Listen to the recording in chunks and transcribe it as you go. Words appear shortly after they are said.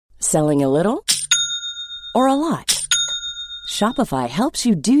Selling a little or a lot? Shopify helps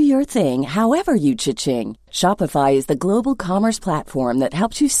you do your thing however you cha-ching. Shopify is the global commerce platform that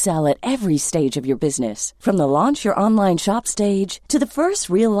helps you sell at every stage of your business. From the launch your online shop stage to the first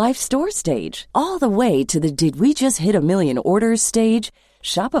real-life store stage, all the way to the did we just hit a million orders stage.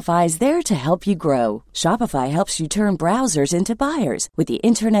 Shopify is there to help you grow. Shopify helps you turn browsers into buyers with the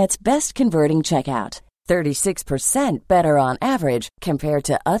internet's best converting checkout. 36% better on average compared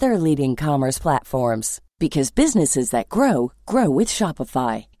to other leading commerce platforms. Because businesses that grow, grow with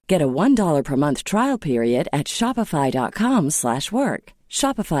Shopify. Get a $1 per month trial period at shopify.com/work.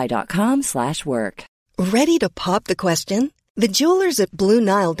 Shopify.com/work. Ready to pop the question? The jewelers at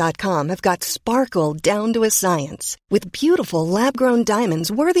BlueNile.com have got sparkle down to a science with beautiful lab-grown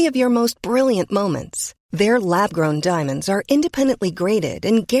diamonds worthy of your most brilliant moments. Their lab-grown diamonds are independently graded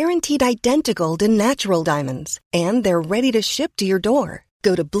and guaranteed identical to natural diamonds, and they're ready to ship to your door.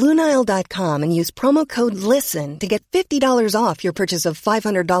 Go to BlueNile.com and use promo code LISTEN to get $50 off your purchase of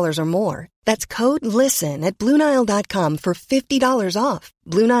 $500 or more. That's code LISTEN at BlueNile.com for $50 off.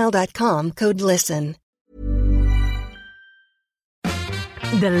 BlueNile.com, code LISTEN.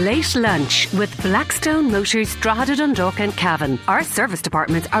 The Late Lunch with Blackstone Motors, Drogheda, Dundalk and Cavan. Our service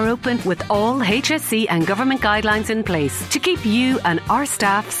departments are open with all HSC and government guidelines in place to keep you and our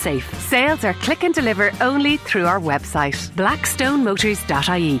staff safe. Sales are click and deliver only through our website,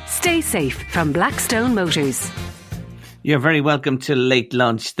 blackstonemotors.ie. Stay safe from Blackstone Motors. You're very welcome to Late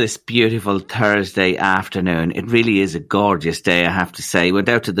Lunch this beautiful Thursday afternoon. It really is a gorgeous day, I have to say. Went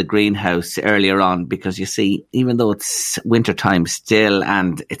out to the greenhouse earlier on because, you see, even though it's winter time still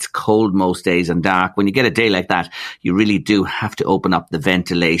and it's cold most days and dark, when you get a day like that, you really do have to open up the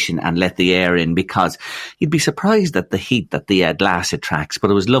ventilation and let the air in, because you'd be surprised at the heat that the glass attracts.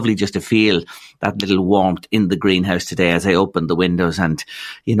 But it was lovely just to feel that little warmth in the greenhouse today as I opened the windows. And,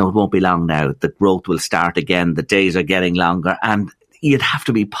 you know, it won't be long now. The growth will start again. The days are getting longer, and you'd have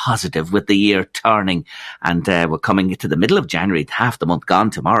to be positive with the year turning, and we're coming to the middle of January, half the month gone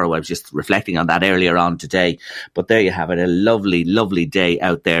tomorrow. I was just reflecting on that earlier on today, but there you have it, a lovely day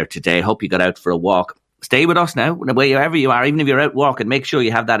out there today. Hope you got out for a walk. Stay with us now, wherever you are, even if you're out walking, make sure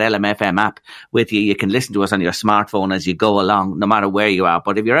you have that LMFM app with you. You can listen to us on your smartphone as you go along, no matter where you are.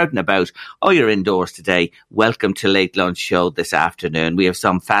 But if you're out and about or you're indoors today, welcome to Late Lunch Show this afternoon. We have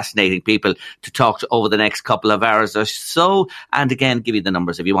some fascinating people to talk to over the next couple of hours or so. And again, give you the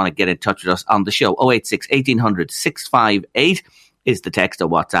numbers if you want to get in touch with us on the show. 086 1800 658 is the text or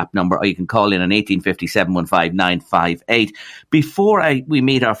WhatsApp number, or you can call in on 1850 715 958. Before we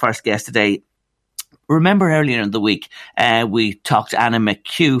meet our first guest today, remember earlier in the week, we talked to Anna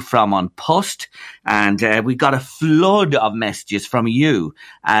McHugh from An Post, and we got a flood of messages from you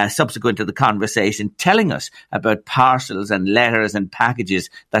subsequent to the conversation telling us about parcels and letters and packages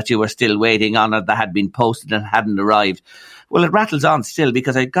that you were still waiting on or that had been posted and hadn't arrived. Well, it rattles on still,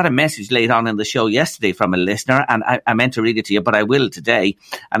 because I got a message late on in the show yesterday from a listener, and I meant to read it to you, but I will today.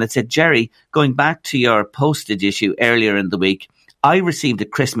 And it said, Jerry, going back to your postage issue earlier in the week, I received a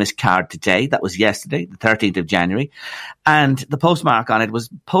Christmas card today. That was yesterday, the 13th of January. And the postmark on it was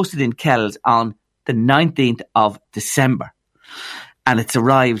posted in Kells on the 19th of December. And it's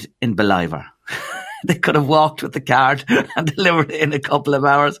arrived in Ballivor. They could have walked with the card and delivered it in a couple of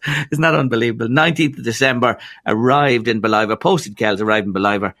hours. Isn't that unbelievable? 19th of December, arrived in Ballivor, posted Kells, arrived in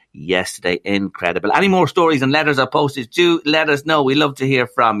Ballivor yesterday. Incredible. Any more stories and letters or postage, do let us know. We love to hear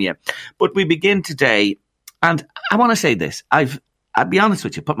from you. But we begin today, and I want to say this. I'll be honest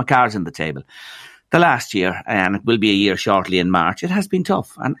with you, put my cards on the table. The last year, and it will be a year shortly in March, it has been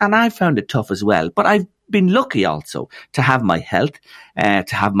tough. And I found it tough as well. But I've been lucky also to have my health,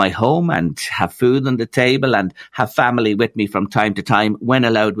 to have my home and have food on the table and have family with me from time to time when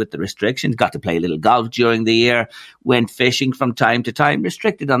allowed with the restrictions. Got to play a little golf during the year, went fishing from time to time,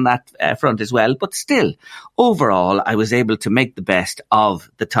 restricted on that front as well. But still, overall, I was able to make the best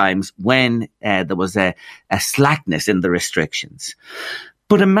of the times when there was a slackness in the restrictions.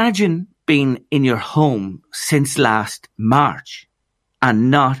 But imagine being in your home since last March and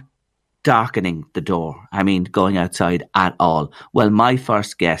not darkening the door. I mean, going outside at all. Well, my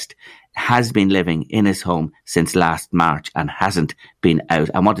first guest has been living in his home since last March and hasn't been out.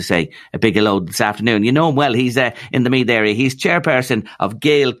 I want to say a big hello this afternoon. You know him well. He's in the Meath area. He's chairperson of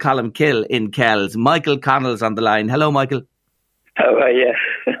Gael Columkill in Kells. Michael Connell's on the line. Hello, Michael. How are you?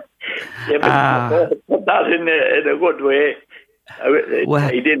 But not in a good way.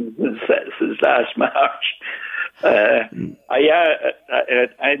 I didn't since last March. I'm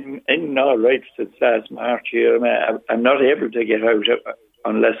in all right since last March here. I'm not able to get out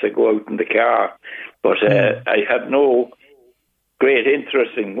unless I go out in the car. But I have no great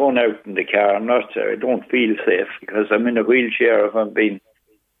interest in going out in the car. I don't feel safe because I'm in a wheelchair if I'm being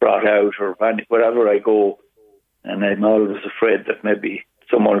brought out or wherever I go, and I'm always afraid that maybe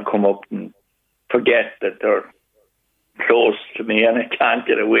someone will come up and forget that they're close to me and I can't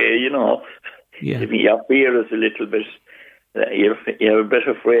get away, Yeah. Your fear is a little bit, you're a bit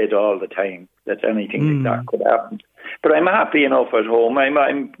afraid all the time that anything like that could happen. But I'm happy enough at home.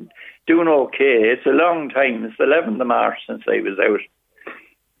 I'm doing okay. It's a long time. It's the 11th of March since I was out.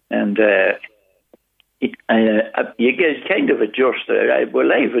 And you get kind of adjusted. I've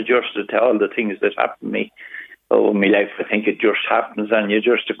adjusted to all the things that happen to me over my life. I think it just happens and you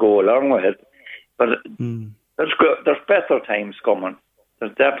just go along with it. But there's better times coming.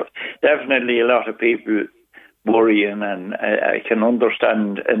 There's definitely a lot of people worrying, and I can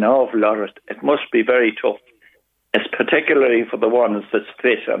understand an awful lot of it. It must be very tough. It's particularly for the ones that's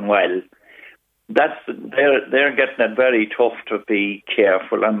fit and well. They're getting it very tough to be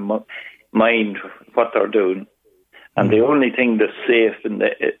careful and mind what they're doing. And the only thing that's safe at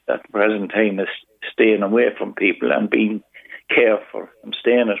the present time is staying away from people and being careful and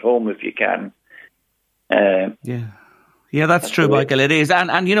staying at home if you can. Yeah, that's true, Michael. It is.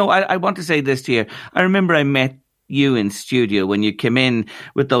 And I want to say this to you. I remember I met you in studio when you came in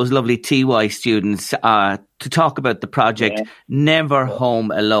with those lovely TY students to talk about the project Never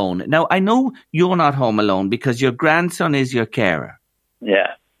Home Alone. Now, I know you're not home alone because your grandson is your carer.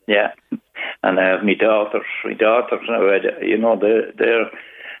 Yeah. And I have my daughters now,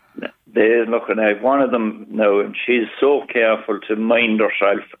 they're looking at one of them now, and she's so careful to mind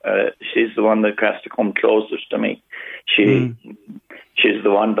herself. She's the one that has to come closest to me. She's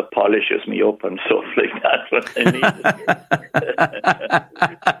the one that polishes me up and stuff like that when I need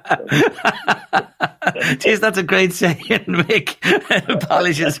it. Jeez, that's a great saying, Mick.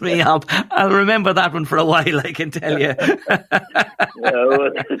 Polishes me up. I'll remember that one for a while, I can tell you.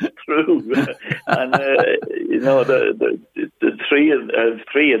 It's true. And, the three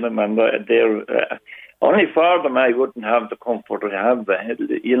of them, and they're only for them I wouldn't have the comfort I have.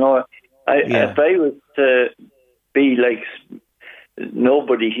 If I was to be like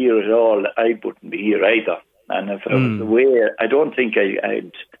nobody here at all, I wouldn't be here either. And if I was away, I don't think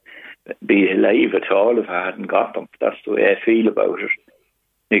I'd be alive at all if I hadn't got them. That's the way I feel about it,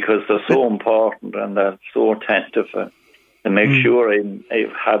 because they're so important and they're so attentive to make sure I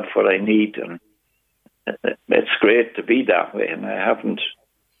have what I need. And it's great to be that way. And I haven't,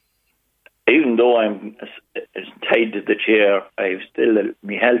 even though I'm tied to the chair,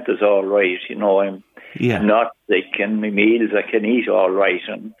 my health is all right. I'm not sick, and my meals I can eat all right,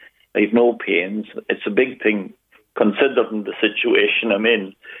 and I have no pains. It's a big thing considering the situation I'm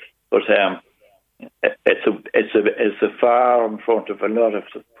in. But it's a far in front of a lot of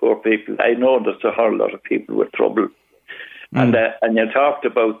poor people. I know there's a whole lot of people with trouble. And you talked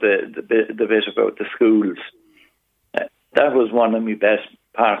about the bit about the schools. That was one of my best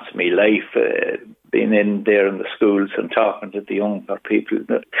parts of my life, being in there in the schools and talking to the younger people.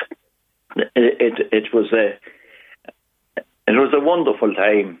 It was a wonderful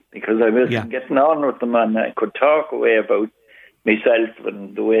time because I was getting on with them, and I could talk away about myself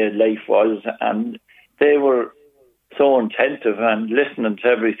and the way life was, and they were so attentive and listening to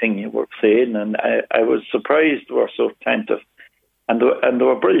everything you were saying, and I was surprised they were so attentive, and they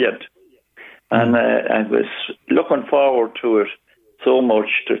were brilliant, and I was looking forward to it so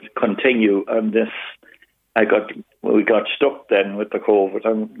much to continue. And we got stuck then with the COVID,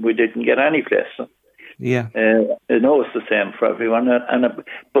 and we didn't get any place. Yeah, I know it's the same for everyone,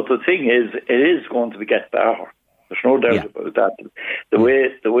 but the thing is, it is going to get better. There's no doubt about that. The way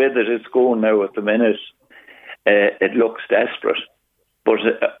that it's going now at the minute, it looks desperate, but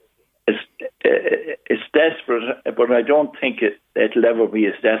it's desperate. But I don't think it'll ever be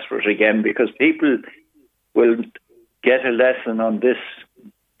as desperate again, because people will get a lesson on this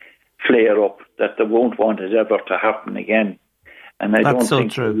flare up that they won't want it ever to happen again. And I don't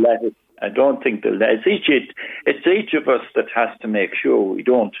think they'll let it. I don't think they'll let it. It's each of us that has to make sure we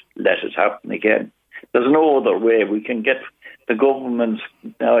don't let it happen again. There's no other way. We can get the governments,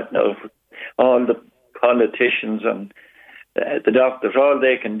 all the politicians and the doctors, all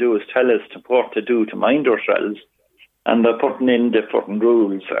they can do is tell us what to do to mind ourselves, and they're putting in different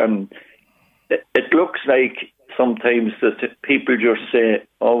rules. And it looks like sometimes that people just say,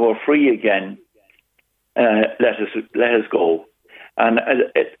 "Oh, we're free again. Let us go." And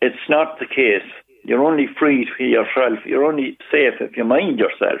it's not the case. You're only free for yourself. You're only safe if you mind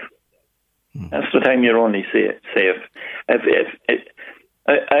yourself. That's the time you're only safe.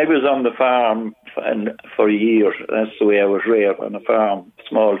 I was on the farm for years. That's the way I was reared, on a farm,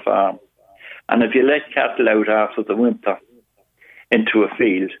 small farm. And if you let cattle out after the winter, into a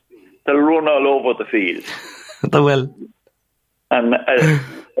field, they'll run all over the field. They will. And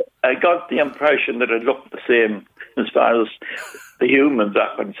I got the impression that it looked the same as far as the humans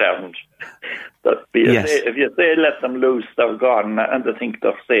are concerned. That if you say let them loose, they're gone, and they think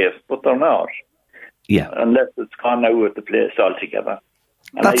they're safe, but they're not. Yeah. Unless it's gone out of the place altogether.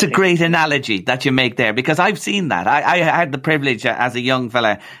 And that's a great analogy that you make there, because I've seen that. I had the privilege as a young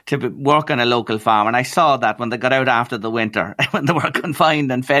fella to work on a local farm, and I saw that when they got out after the winter, when they were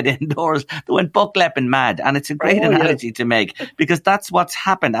confined and fed indoors, they went buck-lepping mad. And it's a great analogy to make, because that's what's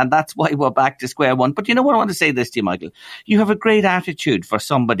happened, and that's why we're back to square one. But you know what, I want to say this to you, Michael. You have a great attitude for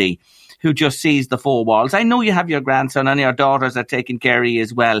somebody who just sees the four walls. I know you have your grandson and your daughters are taking care of you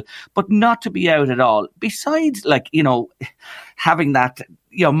as well, but not to be out at all. Besides, having that,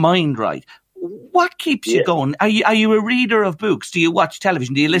 your mind right, what keeps you going? Are you a reader of books? Do you watch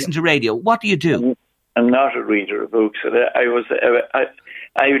television? Do you listen to radio? What do you do? I'm not a reader of books. I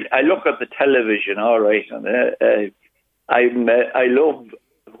look at the television, all right, and I love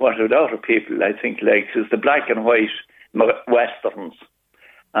what a lot of people I think likes is the black and white westerns,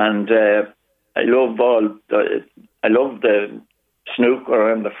 and I love the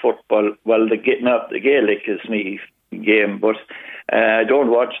snooker and the football. Well, the Gaelic is me game, but I don't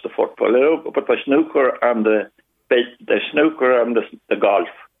watch the football. But the snooker and the golf,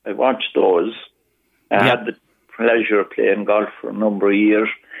 I watch those. I had the pleasure of playing golf for a number of years,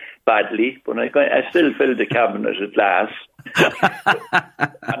 badly, but I still filled the cabinet at last.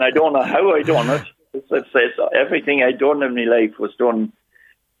 And I don't know how I done it. It's everything I done in my life was done.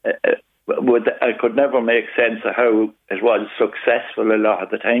 I could never make sense of how it was successful a lot of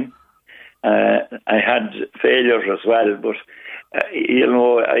the time. I had failures as well, but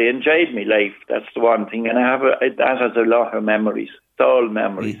I enjoyed my life. That's the one thing, and that has a lot of memories. It's all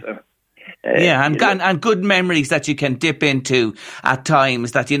memories. And good memories that you can dip into at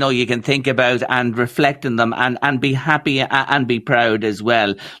times that you can think about and reflect on them and be happy and be proud as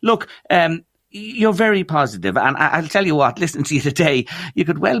well. Look, you're very positive, and I'll tell you what, listening to you today, you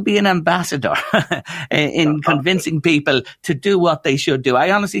could well be an ambassador in convincing people to do what they should do.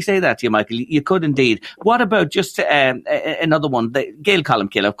 I honestly say that to you, Michael. You could indeed. What about just another one, the Gael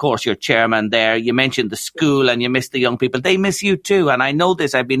Columkill, of course, you're chairman there. You mentioned the school and you miss the young people. They miss you too, and I know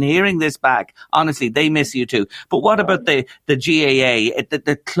this. I've been hearing this back. Honestly, they miss you too. But what about the GAA,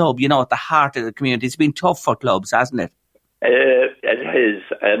 the club, at the heart of the community? It's been tough for clubs, hasn't it? It is,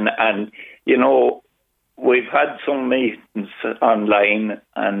 and we've had some meetings online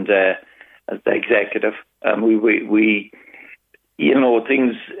and as the executive, and we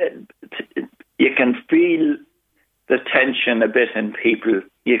things. You can feel the tension a bit in people.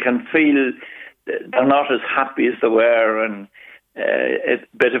 You can feel they're not as happy as they were, and it's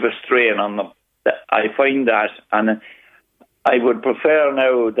a bit of a strain on them. I find that, and I would prefer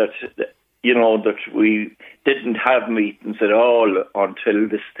now that that we didn't have meetings at all until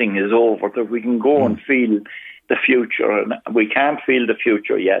this thing is over, that we can go and feel the future. And we can't feel the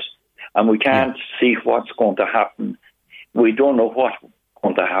future yet, and we can't see what's going to happen. We don't know what's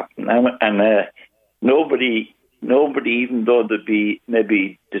going to happen. And nobody, even though they'd be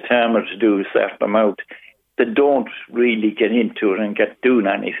maybe determined to do a certain amount, they don't really get into it and get doing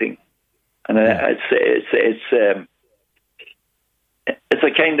anything. And it's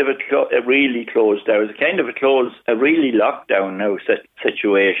a kind of a really closed down. It's a kind of a really lockdown now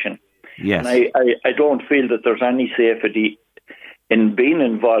situation. Yes. And I don't feel that there's any safety in being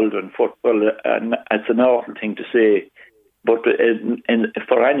involved in football, and it's an awful thing to say, but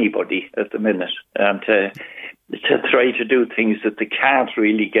for anybody at the minute, and to try to do things that they can't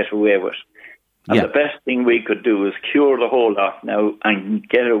really get away with. And the best thing we could do is cure the whole lot now and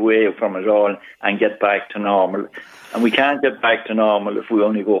get away from it all and get back to normal. And we can't get back to normal if we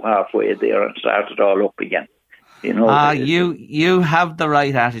only go halfway there and start it all up again. You have the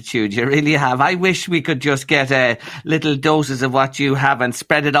right attitude. You really have. I wish we could just get little doses of what you have and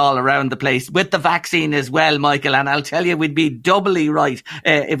spread it all around the place with the vaccine as well, Michael. And I'll tell you, we'd be doubly right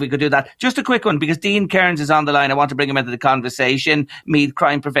if we could do that. Just a quick one, because Dean Kearns is on the line. I want to bring him into the conversation. Meath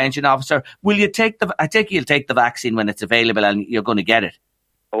Crime Prevention Officer. Will you I take you'll take the vaccine when it's available and you're going to get it?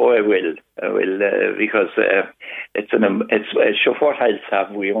 Oh, I will, because it's what else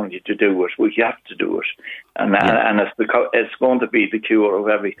have we only to do it? We have to do it, and it's going to be the cure of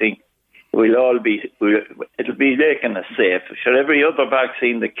everything. It'll be making us safe. Sure, every other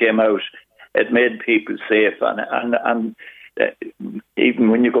vaccine that came out, it made people safe, and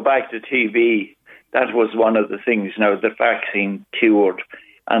even when you go back to TV, that was one of the things. Now the vaccine cured,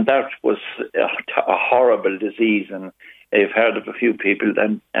 and that was a horrible disease. And I've heard of a few people,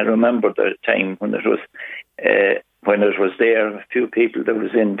 and I remember the time when it was when it was there, a few people that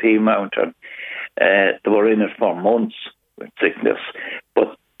was in Peamount, and they were in it for months with sickness.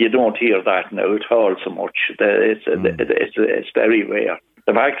 But you don't hear that now at all so much. It's very rare.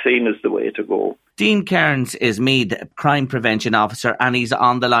 The vaccine is the way to go. Dean Cairns is Meath Crime Prevention Officer, and he's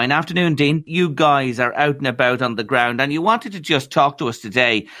on the line. Afternoon, Dean. You guys are out and about on the ground, and you wanted to just talk to us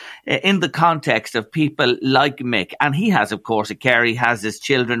today in the context of people like Mick. And he has, of course, a care. He has his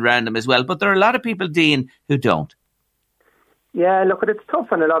children around him as well. But there are a lot of people, Dean, who don't. Yeah, look, it's tough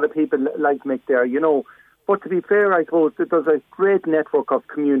on a lot of people like Mick there, you know. But to be fair, I suppose there's a great network of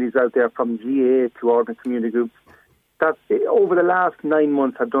communities out there, from GA to urban community groups, that over the last 9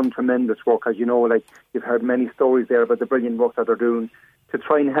 months have done tremendous work. As you know, like, you've heard many stories there about the brilliant work that they're doing to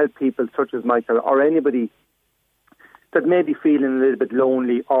try and help people such as Michael or anybody that may be feeling a little bit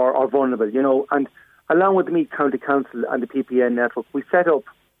lonely or vulnerable, you know. And along with the Meath County Council and the PPN network, we set up,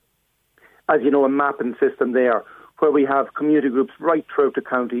 as you know, a mapping system there where we have community groups right throughout the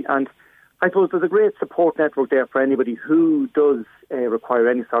county. And I suppose there's a great support network there for anybody who does require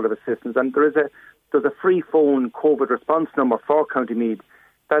any sort of assistance. And there's a free phone COVID response number for County Meath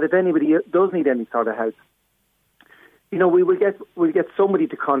that if anybody does need any sort of help, you know, we'll get somebody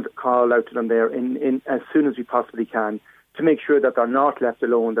to call out to them there in as soon as we possibly can, to make sure that they're not left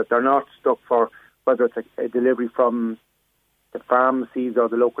alone, that they're not stuck for whether it's a delivery from the pharmacies or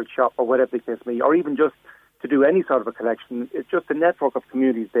the local shop or whatever the case may be, or even just to do any sort of a collection. It's just the network of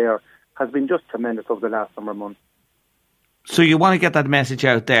communities there has been just tremendous over the last summer months. So you want to get that message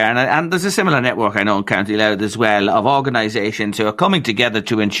out there. And there's a similar network, I know, in County Louth as well, of organisations who are coming together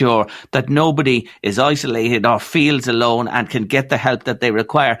to ensure that nobody is isolated or feels alone and can get the help that they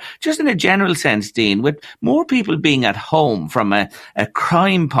require. Just in a general sense, Dean, with more people being at home from a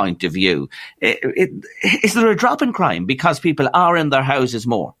crime point of view, is there a drop in crime because people are in their houses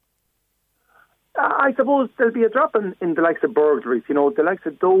more? I suppose there'll be a drop in the likes of burglaries. You know, the likes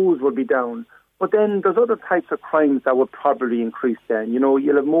of those will be down. But then there's other types of crimes that would probably increase then. You know,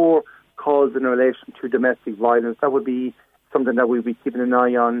 you'll have more calls in relation to domestic violence. That would be something that we'll be keeping an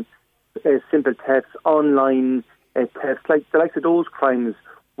eye on. Simple thefts, online thefts, like the likes of those crimes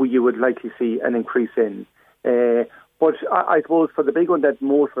you would likely see an increase in. But I suppose for the big one that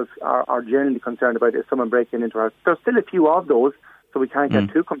most of us are generally concerned about is someone breaking into our house. There's still a few of those, so we can't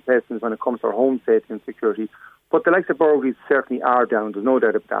get too complacent when it comes to our home safety and security. But the likes of burglaries certainly are down, there's no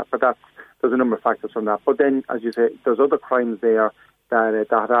doubt about that. But there's a number of factors from that. But then, as you say, there's other crimes there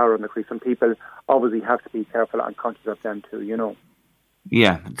that are on the increase, and people obviously have to be careful and conscious of them too, you know.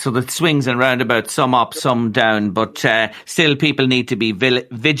 Yeah, so the swings and roundabouts, some up, some down, but still people need to be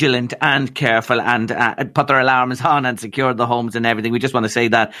vigilant and careful and put their alarms on and secure the homes and everything. We just want to say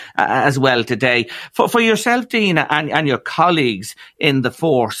that as well today. For yourself, Dean, and your colleagues in the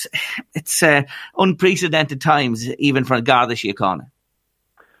force, it's unprecedented times, even for Garda Síochána.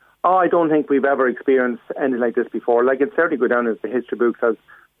 Oh, I don't think we've ever experienced anything like this before. Like, it's certainly go down as the history books as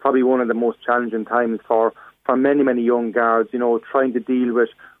probably one of the most challenging times for many, many young guards, you know, trying to deal with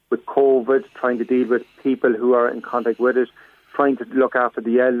COVID, trying to deal with people who are in contact with it, trying to look after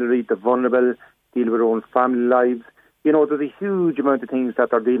the elderly, the vulnerable, deal with their own family lives. You know, there's a huge amount of things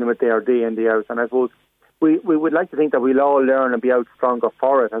that they're dealing with there day in, day out. And I suppose we would like to think that we'll all learn and be out stronger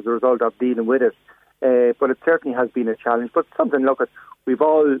for it as a result of dealing with it. But it certainly has been a challenge. But something, look, we've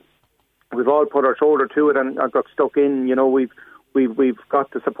all put our shoulder to it and got stuck in. You know, we've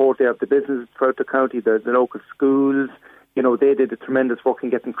got the support there of the businesses throughout the county, the local schools. You know, they did a tremendous work in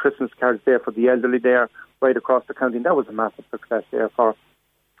getting Christmas cards there for the elderly there right across the county. And that was a massive success there for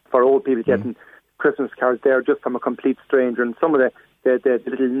old people getting Christmas cards there just from a complete stranger. And some of the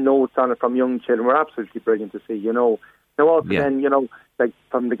little notes on it from young children were absolutely brilliant to see, you know. Now also then, you know, like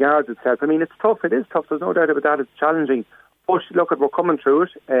from the guards itself, I mean, it's tough. It is tough. There's no doubt about that. It's challenging. But look, we're coming through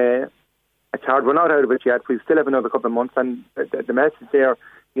it. It's hard. We're not out of it yet. We still have another couple of months. And the message there,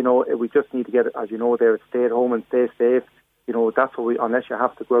 you know, we just need to get, as you know, there, stay at home and stay safe. You know, that's what unless you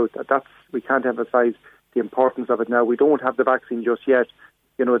have to go out, we can't emphasise the importance of it now. We don't have the vaccine just yet.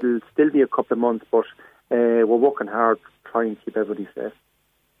 You know, it'll still be a couple of months, but we're working hard to try and keep everybody safe.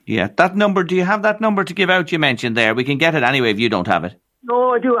 Yeah, that number, do you have that number to give out you mentioned there? We can get it anyway if you don't have it.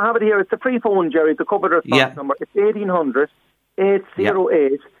 No, I do have it here. It's a free phone, Jerry, the COVID response number. It's 1800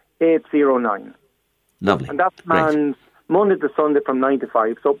 808 809. Lovely. And that's manned Monday to Sunday from 9 to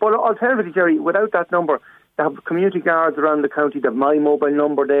 5. So, but alternatively, Jerry, without that number, they have community guards around the county. They have my mobile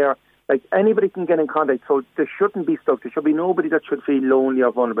number there. Like, anybody can get in contact. So they shouldn't be stuck. There should be nobody that should feel lonely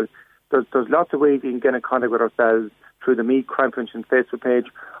or vulnerable. There's lots of ways you can get in contact with ourselves through the Meath Crime Prevention Facebook page,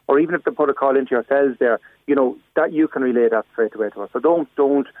 or even if they put a call into yourselves there, you know, that you can relay that straight away to us. So don't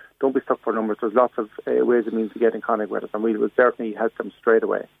don't be stuck for numbers. There's lots of ways and means to get in contact with us, and we will certainly help them straight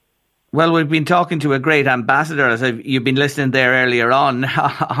away. Well, we've been talking to a great ambassador, as you've been listening there earlier on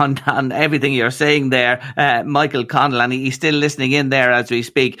everything you're saying there, Michael Connell, and he's still listening in there as we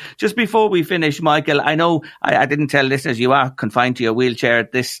speak. Just before we finish, Michael, I know I didn't tell listeners you are confined to your wheelchair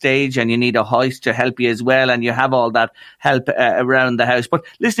at this stage and you need a hoist to help you as well, and you have all that help around the house. But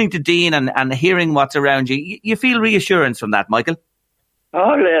listening to Dean and hearing what's around you, you feel reassurance from that, Michael?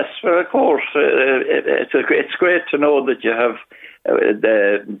 Oh, yes, well, of course. It's great to know that you have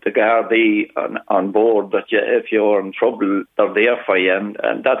the Gardaí on board, that if you're in trouble, they're there for you,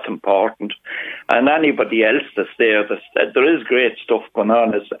 and that's important. And anybody else that's there, there is great stuff going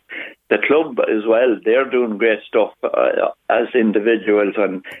on. The club as well, they're doing great stuff as individuals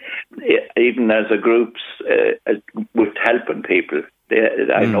and even as a groups with helping people.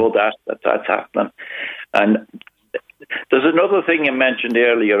 I know that's happening. And there's another thing you mentioned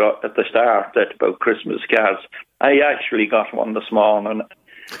earlier at the start about Christmas cards. I actually got one this morning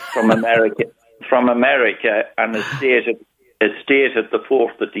from America, and it's dated the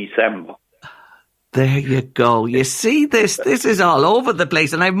 4th of December. There you go. You see this is all over the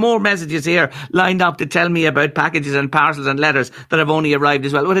place, and I have more messages here lined up to tell me about packages and parcels and letters that have only arrived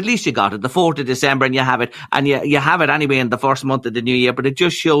as well. Well, at least you got it, the 4th of December, and you have it, and you have it anyway in the first month of the new year, but it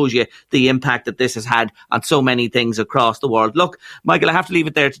just shows you the impact that this has had on so many things across the world. Look, Michael, I have to leave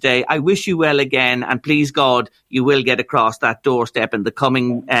it there today. I wish you well again, and please God, you will get across that doorstep in the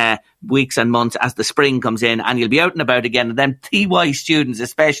coming weeks and months as the spring comes in, and you'll be out and about again, and then TY students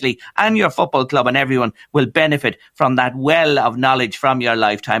especially, and your football club and everyone will benefit from that well of knowledge from your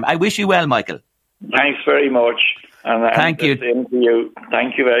lifetime. I wish you well, Michael. Thanks very much. And thank you. Thank you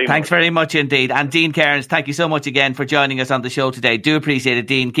very much. Thanks very much indeed. And Dean Cairns, thank you so much again for joining us on the show today. Do appreciate it,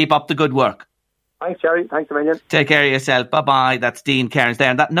 Dean. Keep up the good work. Thanks, Jerry. Thanks a million. Take care of yourself. Bye-bye. That's Dean Cairns there.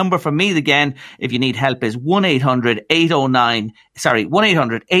 And that number for me again, if you need help, is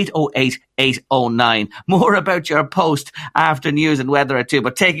 1-800-808-809. More about your post after news and weather at 2.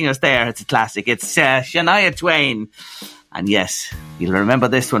 But taking us there, it's a classic. It's Shania Twain. And yes, you'll remember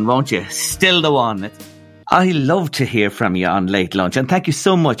this one, won't you? Still the one. I love to hear from you on Late Lunch, and thank you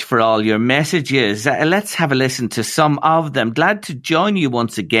so much for all your messages. Let's have a listen to some of them. Glad to join you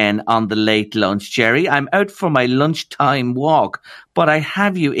once again on the Late Lunch, Jerry. I'm out for my lunchtime walk, but I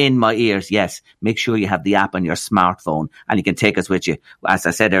have you in my ears. Yes, make sure you have the app on your smartphone and you can take us with you, as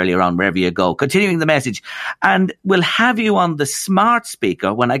I said earlier on, wherever you go. Continuing the message, and we'll have you on the smart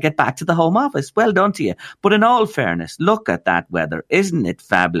speaker when I get back to the home office. Well done to you. But in all fairness, look at that weather. Isn't it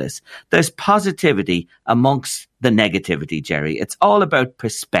fabulous? There's positivity amongst the negativity, Jerry. It's all about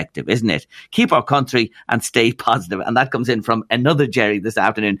perspective, isn't it? Keep our country and stay positive. And that comes in from another Jerry this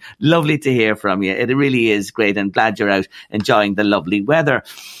afternoon. Lovely to hear from you. It really is great, and glad you're out enjoying the lovely weather.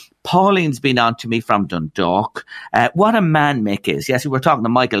 Pauline's been on to me from Dundalk. What a man Mick is. Yes, we were talking to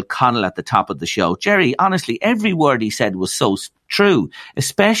Michael Connell at the top of the show. Jerry, honestly, every word he said was so true,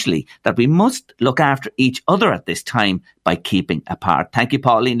 especially that we must look after each other at this time by keeping apart. Thank you,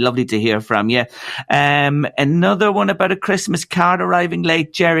 Pauline. Lovely to hear from you. Another one about a Christmas card arriving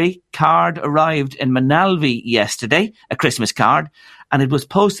late, Jerry. Card arrived in Manalvi yesterday, a Christmas card, and it was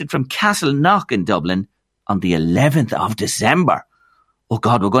posted from Castleknock in Dublin on the 11th of December. Oh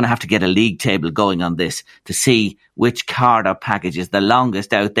God, we're going to have to get a league table going on this to see which card or package is the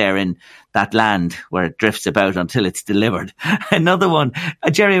longest out there in that land where it drifts about until it's delivered. Another one.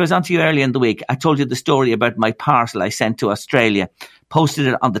 Jerry, I was on to you earlier in the week. I told you the story about my parcel I sent to Australia. Posted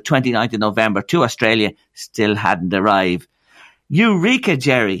it on the 29th of November to Australia. Still hadn't arrived. Eureka,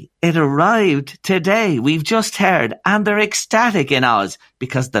 Jerry. It arrived today. We've just heard, and they're ecstatic in Oz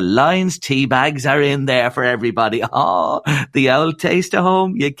because the Lions tea bags are in there for everybody. Oh, the old taste of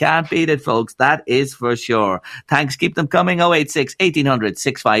home. You can't beat it, folks. That is for sure. Thanks. Keep them coming. 086 1800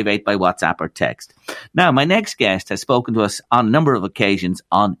 658 by WhatsApp or text. Now, my next guest has spoken to us on a number of occasions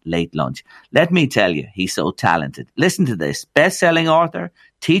on Late Lunch. Let me tell you, he's so talented. Listen to this. Best-selling author,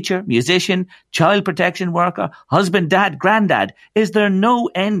 teacher, musician, child protection worker, husband, dad, granddad. Is there no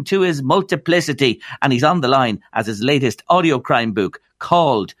end to his multiplicity? And he's on the line as his latest audio crime book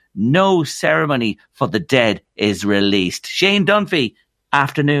called No Ceremony for the Dead is released. Shane Dunphy,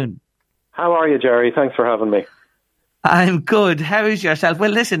 afternoon. How are you, Jerry? Thanks for having me. I'm good. How is yourself?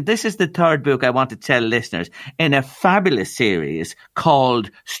 Well, listen, this is the third book I want to tell listeners in a fabulous series called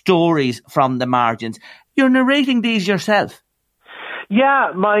Stories from the Margins. You're narrating these yourself.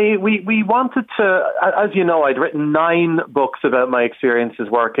 Yeah, we wanted to, as you know, I'd written 9 books about my experiences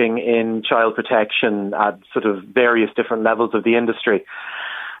working in child protection at sort of various different levels of the industry.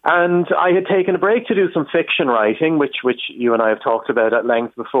 And I had taken a break to do some fiction writing, which you and I have talked about at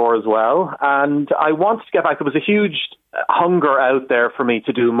length before as well. And I wanted to get back. There was a huge hunger out there for me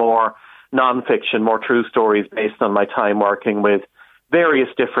to do more non-fiction, more true stories based on my time working with various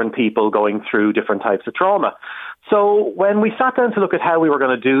different people going through different types of trauma. So when we sat down to look at how we were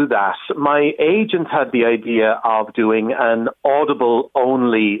going to do that, my agent had the idea of doing an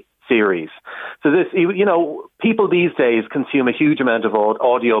Audible-only series. So this, people these days consume a huge amount of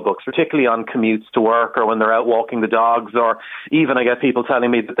audiobooks, particularly on commutes to work or when they're out walking the dogs, or even I get people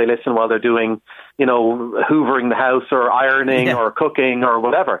telling me that they listen while they're doing, hoovering the house or ironing or cooking or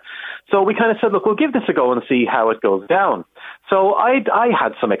whatever. So we kind of said, look, we'll give this a go and see how it goes down. So I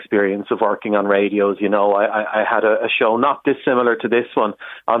had some experience of working on radios. I had a show not dissimilar to this one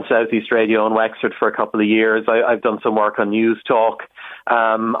on Southeast Radio in Wexford for a couple of years. I've done some work on News Talk.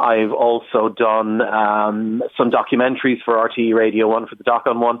 I've also done some documentaries for RTE Radio 1 for the Doc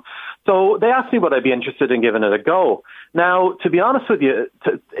on 1. So they asked me would I be interested in giving it a go. Now, to be honest with you,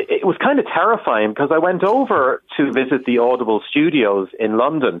 it was kind of terrifying because I went over to visit the Audible studios in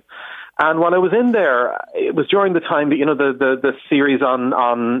London. And when I was in there, it was during the time that, the series on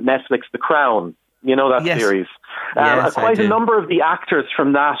Netflix, The Crown, that series. Yes, quite a number of the actors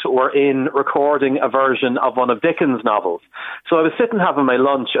from that were in recording a version of one of Dickens' novels. So I was sitting having my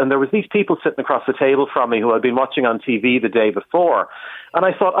lunch, and there was these people sitting across the table from me who I'd been watching on TV the day before. And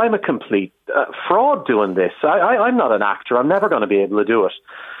I thought, I'm a complete fraud doing this. I'm not an actor. I'm never going to be able to do it.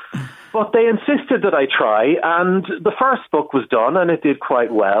 But they insisted that I try, and the first book was done, and it did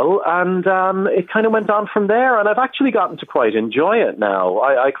quite well, and it kind of went on from there, and I've actually gotten to quite enjoy it now.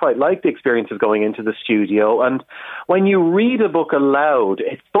 I quite like the experience of going into the studio, and when you read a book aloud,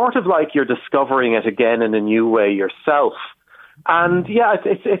 it's sort of like you're discovering it again in a new way yourself. And yeah,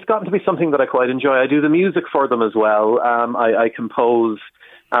 it's gotten to be something that I quite enjoy. I do the music for them as well. I compose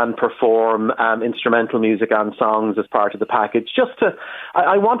and perform instrumental music and songs as part of the package.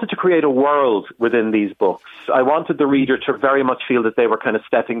 I wanted to create a world within these books. I wanted the reader to very much feel that they were kind of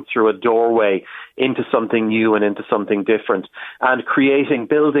stepping through a doorway into something new and into something different. And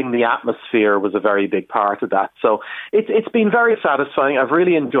building the atmosphere was a very big part of that. So it's been very satisfying. I've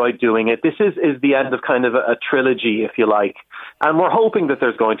really enjoyed doing it. This is the end of kind of a trilogy, if you like. And we're hoping that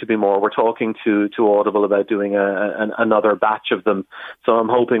there's going to be more. We're talking to Audible about doing another batch of them. So I'm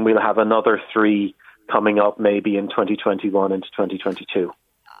hoping we'll have another 3 coming up maybe in 2021 into 2022.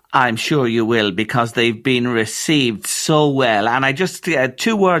 I'm sure you will, because they've been received so well. And I just,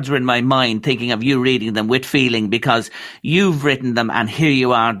 2 words were in my mind thinking of you reading them with feeling, because you've written them and here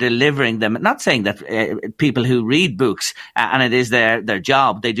you are delivering them. Not saying that people who read books, and it is their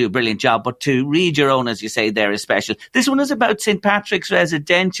job, they do a brilliant job, but to read your own, as you say, there is special. This one is about St. Patrick's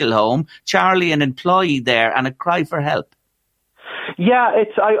residential home, Charlie, an employee there, and a cry for help. Yeah,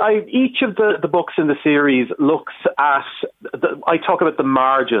 each of the books in the series looks at, I talk about the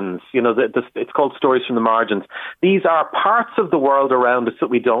margins, it's called Stories from the Margins. These are parts of the world around us that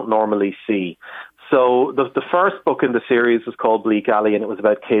we don't normally see. So the first book in the series was called Bleak Alley, and it was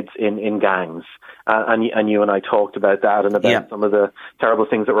about kids in gangs. And you and I talked about that and about some of the terrible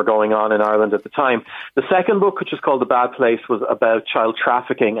things that were going on in Ireland at the time. The second book, which is called The Bad Place, was about child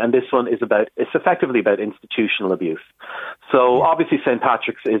trafficking, and this one is effectively about institutional abuse. So obviously St.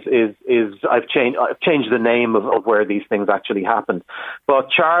 Patrick's is I've changed the name of where these things actually happened. But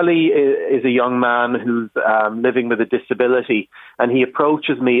Charlie is a young man who's living with a disability, and he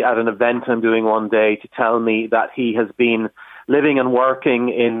approaches me at an event I'm doing one day to tell me that he has been living and working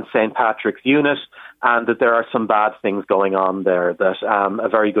in St. Patrick's unit, and that there are some bad things going on there, that a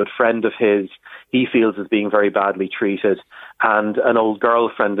very good friend of his, he feels is being very badly treated, and an old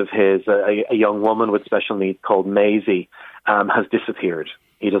girlfriend of his, a young woman with special needs called Maisie, has disappeared.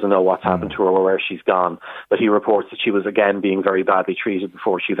 He doesn't know what's happened to her or where she's gone, but he reports that she was again being very badly treated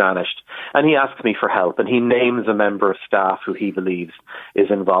before she vanished. And he asks me for help, and he names a member of staff who he believes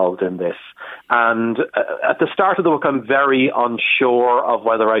is involved in this. And at the start of the book, I'm very unsure of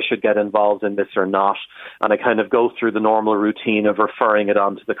whether I should get involved in this or not. And I kind of go through the normal routine of referring it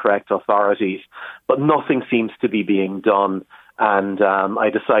on to the correct authorities, but nothing seems to be being done. And I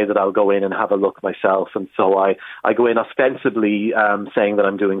decide that I'll go in and have a look myself. And so I go in ostensibly saying that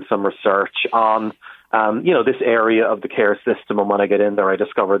I'm doing some research on, this area of the care system. And when I get in there, I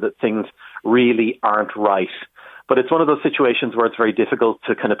discover that things really aren't right. But it's one of those situations where it's very difficult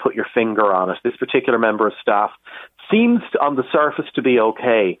to kind of put your finger on it. This particular member of staff seems on the surface to be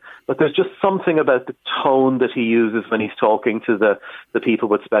okay, but there's just something about the tone that he uses when he's talking to the people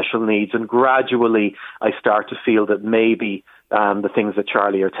with special needs. And gradually I start to feel that maybe the things that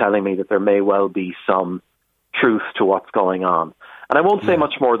Charlie are telling me, that there may well be some truth to what's going on. And I won't say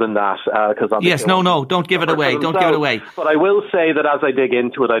much more than that because yes, no, don't give it away. Don't give it away. But I will say that as I dig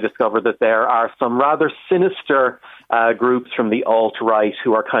into it, I discovered that there are some rather sinister groups from the alt-right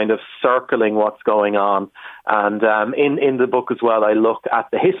who are kind of circling what's going on. And in the book as well, I look at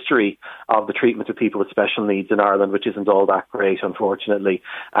the history of the treatment of people with special needs in Ireland, which isn't all that great, unfortunately.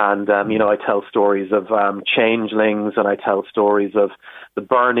 And, I tell stories of changelings, and I tell stories of the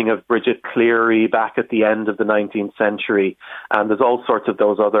burning of Bridget Cleary back at the end of the 19th century. And there's all sorts of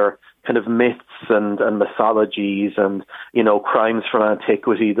those other kind of myths and mythologies and, crimes from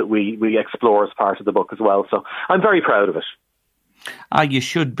antiquity that we explore as part of the book as well. So I'm very proud of it. You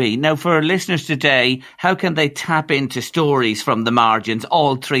should be. Now, for our listeners today, how can they tap into stories from the margins,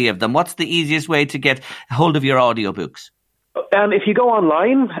 all three of them? What's the easiest way to get hold of your audiobooks? If you go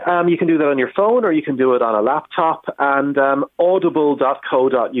online, you can do that on your phone or you can do it on a laptop. And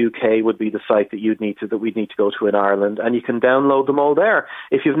audible.co.uk would be the site that we'd need to go to in Ireland, and you can download them all there.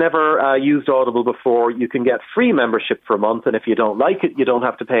 If you've never used Audible before, you can get free membership for a month, and if you don't like it, you don't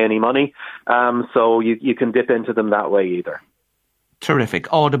have to pay any money. So you can dip into them that way either.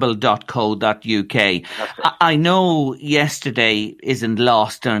 Terrific. Audible.co.uk. I know yesterday isn't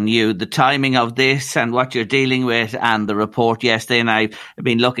lost on you, the timing of this and what you're dealing with and the report yesterday. And I've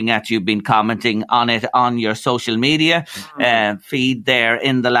been looking at you, been commenting on it on your social media feed there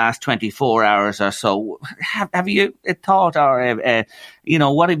in the last 24 hours or so. Have you thought or,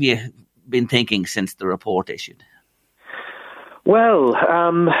 what have you been thinking since the report issued? Well,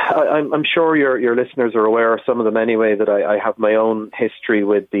 I'm sure your listeners are aware, some of them anyway, that I have my own history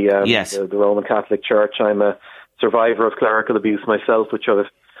with the Roman Catholic Church. I'm a survivor of clerical abuse myself, which I've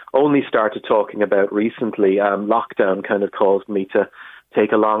only started talking about recently. Lockdown kind of caused me to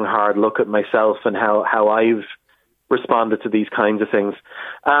take a long, hard look at myself and how I've responded to these kinds of things.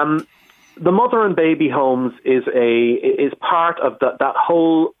 The mother and baby homes is part of that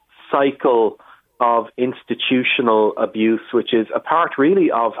whole cycle of institutional abuse, which is a part really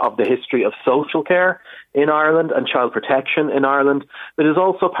of the history of social care in Ireland and child protection in Ireland, but is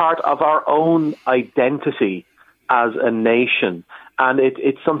also part of our own identity as a nation. And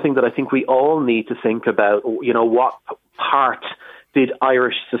it's something that I think we all need to think about, what part did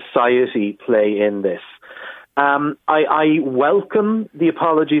Irish society play in this? I welcome the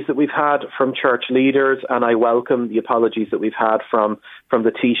apologies that we've had from church leaders, and I welcome the apologies that we've had from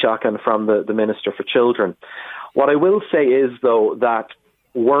the Taoiseach and from the Minister for Children. What I will say is, though, that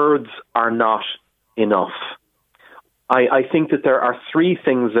words are not enough. I think that there are three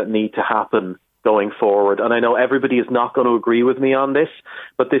things that need to happen going forward, and I know everybody is not going to agree with me on this,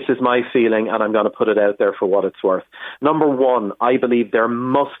 but this is my feeling, and I'm going to put it out there for what it's worth. Number one, I believe there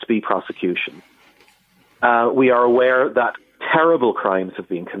must be prosecution. We are aware that terrible crimes have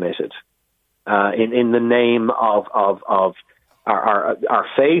been committed in the name of our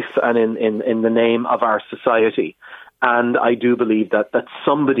faith and in the name of our society. And I do believe that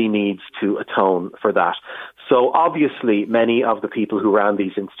somebody needs to atone for that. So obviously many of the people who ran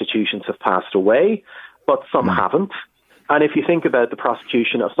these institutions have passed away, but some haven't. And if you think about the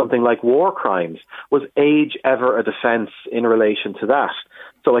prosecution of something like war crimes, was age ever a defence in relation to that?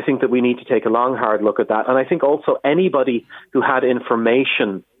 So I think that we need to take a long, hard look at that. And I think also anybody who had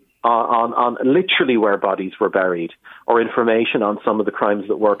information on literally where bodies were buried or information on some of the crimes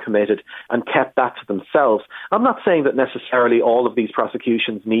that were committed and kept that to themselves. I'm not saying that necessarily all of these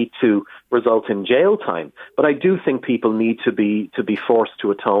prosecutions need to result in jail time, but I do think people need to be forced to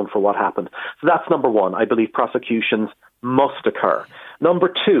atone for what happened. So that's number one. I believe prosecutions must occur.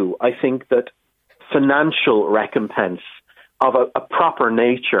 Number two, I think that financial recompense of a proper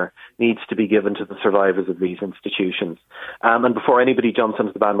nature needs to be given to the survivors of these institutions. And before anybody jumps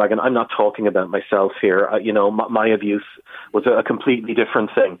onto the bandwagon, I'm not talking about myself here. My abuse was a completely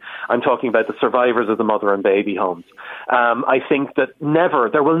different thing. I'm talking about the survivors of the mother and baby homes. I think that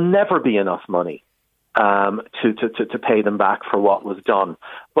there will never be enough money to pay them back for what was done.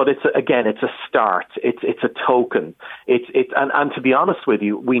 But it's a start. It's a token. And to be honest with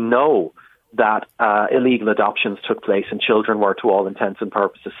you, we know that illegal adoptions took place and children were, to all intents and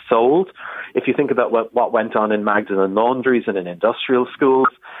purposes, sold. If you think about what went on in Magdalen laundries and in industrial schools,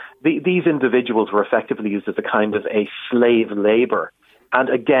 these individuals were effectively used as a kind of a slave labour. And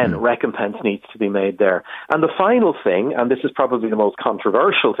again, recompense needs to be made there. And the final thing, and this is probably the most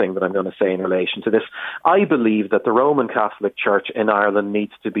controversial thing that I'm going to say in relation to this, I believe that the Roman Catholic Church in Ireland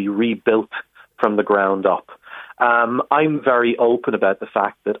needs to be rebuilt from the ground up. I'm very open about the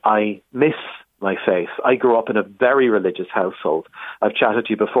fact that I miss my faith. I grew up in a very religious household. I've chatted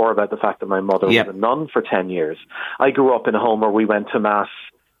to you before about the fact that my mother was a nun for 10 years. I grew up in a home where we went to Mass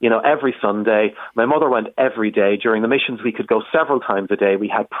every Sunday. My mother went every day. During the missions, we could go several times a day. We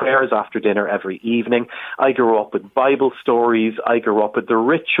had prayers after dinner every evening. I grew up with Bible stories. I grew up with the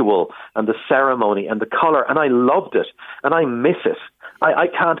ritual and the ceremony and the colour, and I loved it, and I miss it. I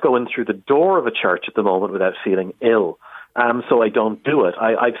can't go in through the door of a church at the moment without feeling ill, so I don't do it.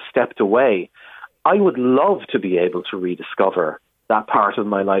 I've stepped away. I would love to be able to rediscover that part of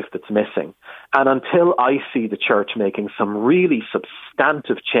my life that's missing. And until I see the church making some really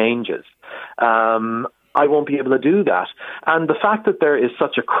substantive changes, I won't be able to do that. And the fact that there is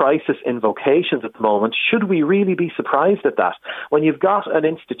such a crisis in vocations at the moment, should we really be surprised at that? When you've got an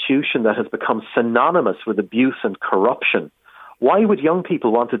institution that has become synonymous with abuse and corruption, why would young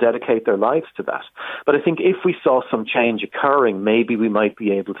people want to dedicate their lives to that? But I think if we saw some change occurring, maybe we might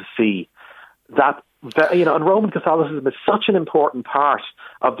be able to see that, and Roman Catholicism is such an important part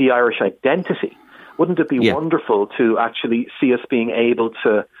of the Irish identity. Wouldn't it be wonderful to actually see us being able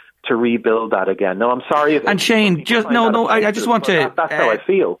to rebuild that again? No, I'm sorry. And Shane, I just want to... That's how I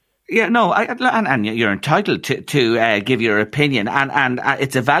feel. Yeah, no, and you're entitled to give your opinion, and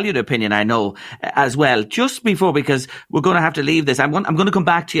it's a valued opinion, I know, as well. Just before, because we're going to have to leave this, I'm going to come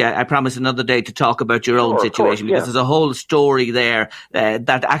back to you, I promise, another day to talk about your own situation, because there's a whole story there that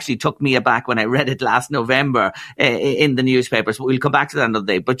actually took me aback when I read it last November in the newspapers. But we'll come back to that another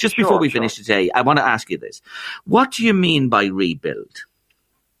day. But just before we finish today, I want to ask you this. What do you mean by rebuild?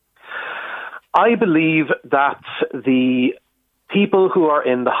 I believe that the people who are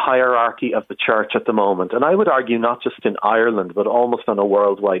in the hierarchy of the church at the moment, and I would argue not just in Ireland, but almost on a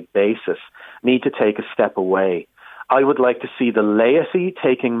worldwide basis, need to take a step away. I would like to see the laity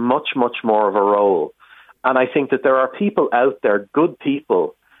taking much, much more of a role. And I think that there are people out there, good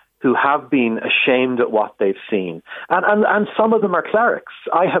people, who have been ashamed at what they've seen. And some of them are clerics.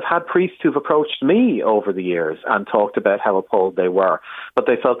 I have had priests who've approached me over the years and talked about how appalled they were, but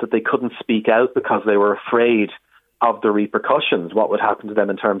they felt that they couldn't speak out because they were afraid of the repercussions, what would happen to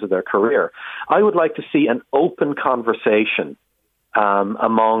them in terms of their career. I would like to see an open conversation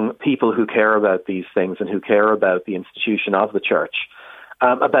among people who care about these things and who care about the institution of the church,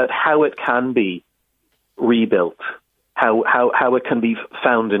 about how it can be rebuilt, how it can be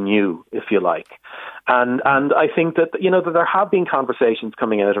found anew, if you like. And I think that, that there have been conversations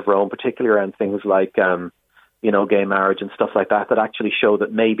coming out of Rome, particularly around things like, gay marriage and stuff like that, that actually show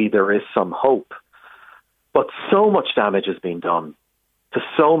that maybe there is some hope. But so much damage has been done to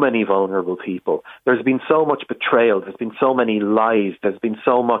so many vulnerable people. There's been so much betrayal. There's been so many lies. There's been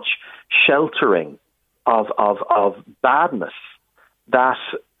so much sheltering of badness that,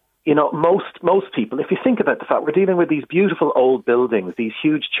 most people, if you think about the fact we're dealing with these beautiful old buildings, these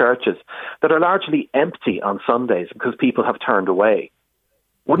huge churches that are largely empty on Sundays because people have turned away.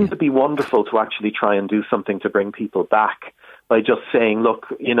 Wouldn't it be wonderful to actually try and do something to bring people back by just saying, look,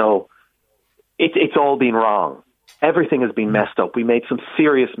 it's all been wrong. Everything has been messed up. We made some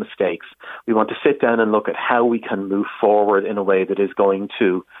serious mistakes. We want to sit down and look at how we can move forward in a way that is going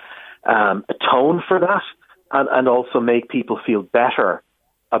to atone for that and also make people feel better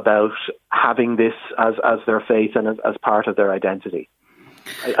about having this as their faith and as part of their identity.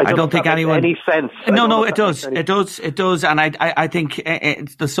 I don't think anyone any sense. No, it does. It does. And I think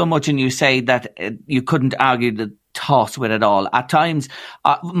there's so much in you say that you couldn't argue the toss with it all. At times,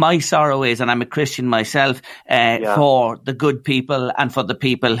 my sorrow is, and I'm a Christian myself, for the good people and for the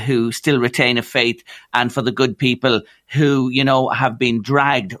people who still retain a faith and for the good people who, have been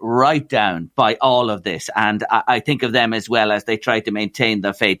dragged right down by all of this. And I think of them as well as they try to maintain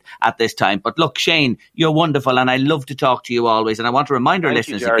their faith at this time. But look, Shane, you're wonderful and I love to talk to you always. And I want to remind our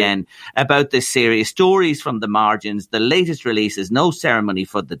listeners again about this series, Stories from the Margins. The latest release is No Ceremony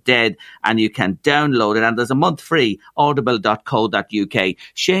for the Dead, and you can download it. And there's a month free, audible.co.uk.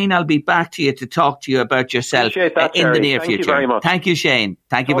 Shane, I'll be back to you to talk to you about yourself in the near future. Thank you very much. Thank you, Shane.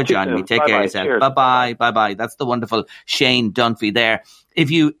 Thank you for joining me. Take care of yourself. Bye-bye. Bye-bye. That's the wonderful Shane Dunphy there. If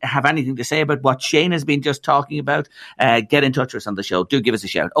you have anything to say about what Shane has been just talking about, get in touch with us on the show. Do give us a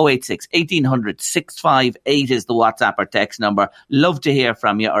shout. 086 1800 658 is the WhatsApp or text number. Love to hear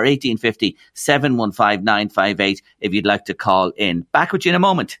from you. Or 1850 715 958 if you'd like to call in. Back with you in a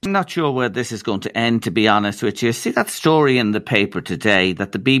moment. I'm not sure where this is going to end, to be honest with you. See that story in the paper today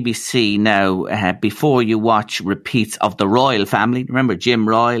that the BBC now, before you watch repeats of The Royal Family, remember Jim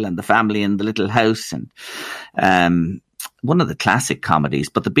Royal and the family in the little house, and one of the classic comedies,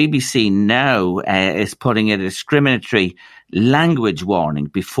 but the BBC now is putting a discriminatory language warning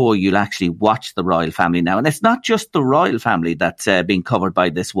before you'll actually watch the royal family now. And it's not just the royal family that's being covered by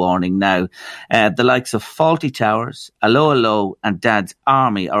this warning now. The likes of Fawlty Towers, Allo Allo and Dad's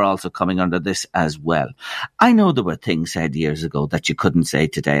Army are also coming under this as well. I know there were things said years ago that you couldn't say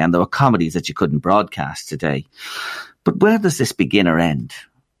today, and there were comedies that you couldn't broadcast today. But where does this begin or end?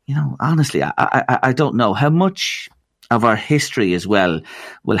 You know, honestly, I don't know. How much of our history as well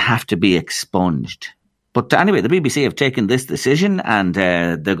will have to be expunged? But anyway, the BBC have taken this decision and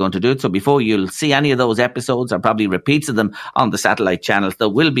they're going to do it. So before you'll see any of those episodes or probably repeats of them on the satellite channels, there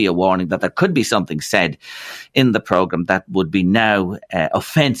will be a warning that there could be something said in the programme that would be now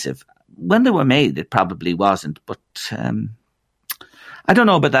offensive. When they were made, it probably wasn't. But I don't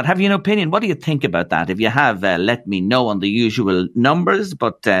know about that. Have you an opinion? What do you think about that? If you have, let me know on the usual numbers.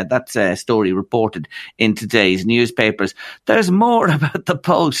 But that's a story reported in today's newspapers. There's more about the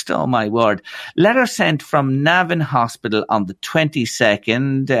Post. Oh, my word. Letter sent from Navan Hospital on the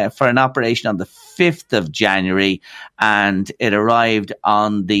 22nd for an operation on the 5th of January, and it arrived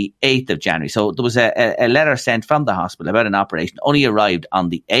on the 8th of January. So there was a letter sent from the hospital about an operation, only arrived on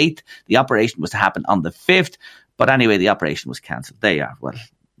the 8th. The operation was to happen on the 5th. But anyway, the operation was cancelled. There you are. Well,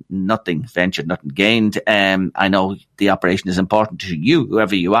 nothing ventured, nothing gained. I know the operation is important to you,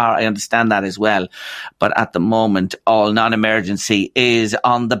 whoever you are. I understand that as well. But at the moment, all non-emergency is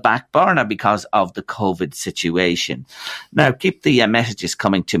on the back burner because of the COVID situation. Now, keep the messages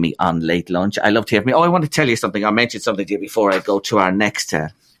coming to me on Late Lunch. I love to hear from you. Oh, I want to tell you something. I mentioned something to you before I go to our next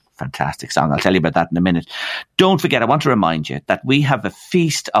fantastic song. I'll tell you about that in a minute. Don't forget, I want to remind you that we have a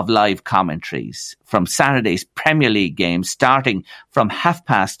feast of live commentaries from Saturday's Premier League games, starting from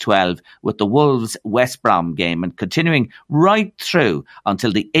 12:30 with the Wolves West Brom game and continuing right through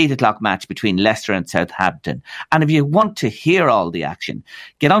until the 8 o'clock match between Leicester and Southampton. And if you want to hear all the action,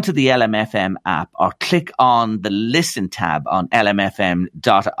 get onto the LMFM app or click on the Listen tab on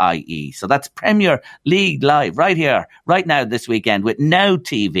lmfm.ie. So that's Premier League live right here, right now this weekend with Now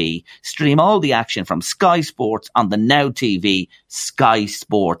TV. Stream all the action from Sky Sports on the Now TV Sky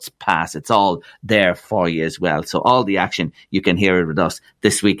Sports Pass. It's all there for you as well. So all the action, you can hear it with us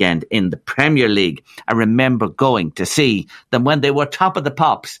this weekend in the Premier League. I remember going to see them when they were top of the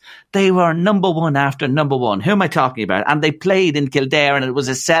pops. They were number one after number one. Who am I talking about? And they played in Kildare and it was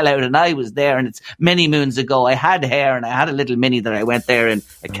a sellout and I was there, and it's many moons ago. I had hair and I had a little Mini that I went there in,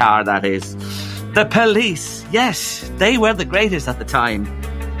 a car that is. The Police. Yes, they were the greatest at the time.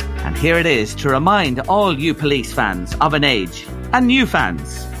 And here it is to remind all you Police fans of an age and new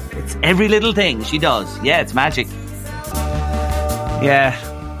fans. It's every little thing she does. Yeah, it's magic. Yeah.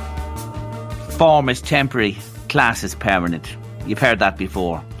 Form is temporary, class is permanent. You've heard that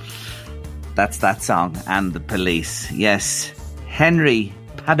before. That's that song. And the Police. Yes. Henry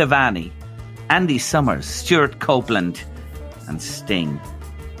Padovani, Andy Summers, Stuart Copeland and Sting.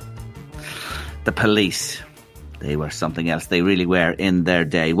 The Police. They were something else. They really were in their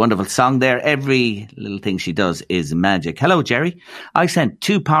day. Wonderful song there. Every little thing she does is magic. Hello, Jerry. I sent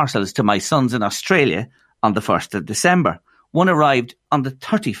 2 parcels to my sons in Australia on the 1st of December. One arrived on the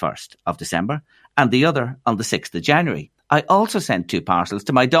 31st of December and the other on the 6th of January. I also sent 2 parcels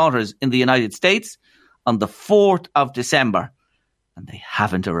to my daughters in the United States on the 4th of December, and they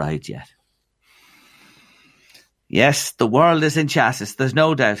haven't arrived yet. Yes, the world is in chassis. There's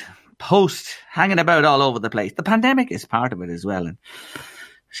no doubt. Post hanging about all over the place. The pandemic is part of it as well. And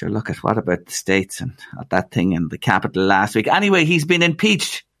sure, look at what about the States and that thing in the capital last week. Anyway, he's been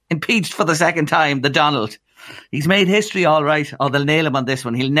impeached for the second time, the Donald. He's made history, all right. Oh, they'll nail him on this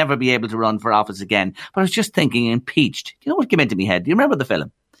one. He'll never be able to run for office again. But I was just thinking, impeached. Do you know what came into my head? Do you remember the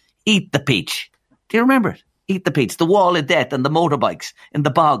film? Eat the Peach. Do you remember it? Eat the Peach. The Wall of Death and the motorbikes in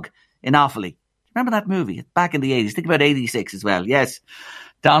the bog in Offaly. Remember that movie? Back in the 80s. Think about 86 as well. Yes.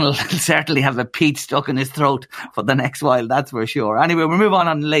 Donald will certainly have a peach stuck in his throat for the next while, that's for sure. Anyway, we'll move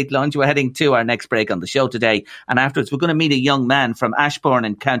on Late Lunch. We're heading to our next break on the show today. And afterwards, we're going to meet a young man from Ashbourne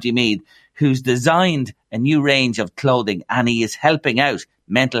in County Meath who's designed a new range of clothing and he is helping out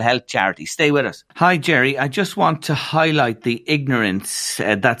mental health charities. Stay with us. Hi, Jerry. I just want to highlight the ignorance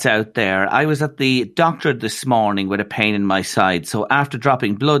that's out there. I was at the doctor this morning with a pain in my side. So after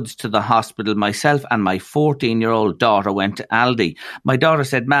dropping bloods to the hospital, myself and my 14-year-old daughter went to Aldi. My daughter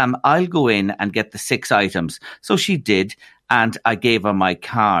said, "Ma'am, I'll go in and get the 6 items." So she did, and I gave her my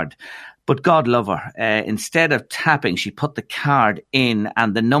card. But God love her, instead of tapping, she put the card in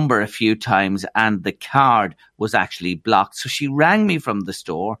and the number a few times and the card was actually blocked. So she rang me from the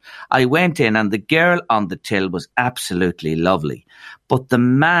store. I went in and the girl on the till was absolutely lovely. But the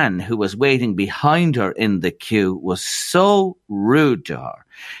man who was waiting behind her in the queue was so rude to her.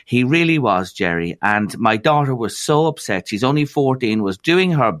 He really was, Jerry. And my daughter was so upset. She's only 14, was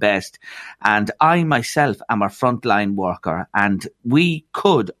doing her best. And I myself am a frontline worker, and we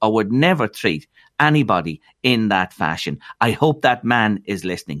could or would never treat anybody in that fashion. I hope that man is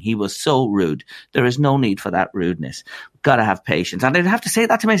listening. He was so rude. There is no need for that rudeness. Got to have patience. And I'd have to say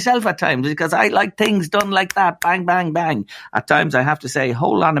that to myself at times, because I like things done like that. Bang, bang, bang. At times I have to say,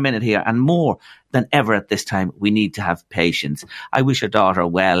 hold on a minute here. And more than ever at this time, we need to have patience. I wish her daughter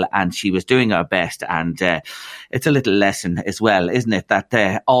well, and she was doing her best. And it's a little lesson as well, isn't it?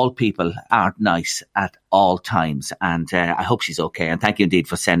 That all people aren't nice at all times. And I hope she's okay. And thank you indeed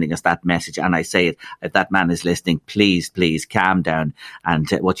for sending us that message. And I say it, if that man is listening, please calm down. And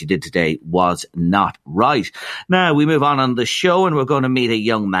what you did today was not right. Now we move on the show, and we're going to meet a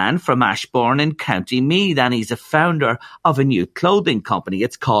young man from Ashbourne in County Meath, and he's a founder of a new clothing company.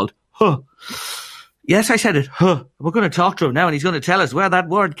 It's called Huh. Yes, I said it. Huh. We're going to talk to him now, and he's going to tell us where that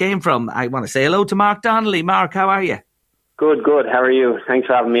word came from. I want to say hello to Mark Donnelly. Mark, how are you? Good. How are you? Thanks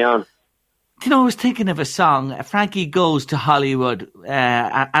for having me on. You know, I was thinking of a song, Frankie Goes to Hollywood,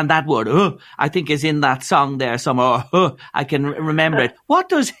 and that word, I think is in that song there somewhere. I can remember it. What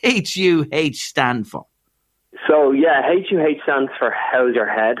does HUH stand for? So, yeah, HUH stands for How's Your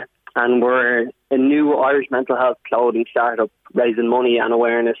Head, and we're a new Irish mental health clothing startup raising money and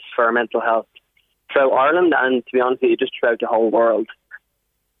awareness for mental health throughout Ireland and, to be honest with you, just throughout the whole world.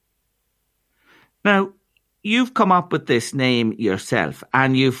 Now, you've come up with this name yourself,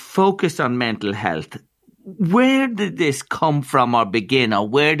 and you've focused on mental health. Where did this come from or begin, or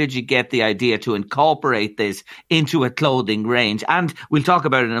where did you get the idea to incorporate this into a clothing range? And we'll talk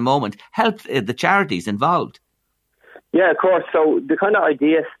about it in a moment. Help the charities involved. Yeah, of course. So the kind of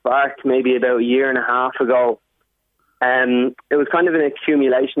idea sparked maybe about a year and a half ago. It was kind of an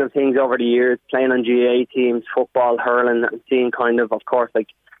accumulation of things over the years, playing on GAA teams, football, hurling, and seeing kind of course, like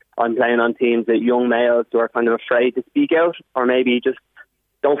I'm playing on teams that young males who are kind of afraid to speak out, or maybe just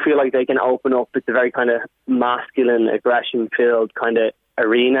don't feel like they can open up. It's a very kind of masculine, aggression-filled kind of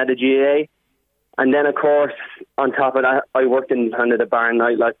arena, the GAA. And then, of course, on top of that, I worked in kind of the bar and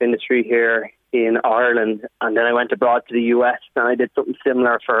nightlife industry here in Ireland, and then I went abroad to the US, and I did something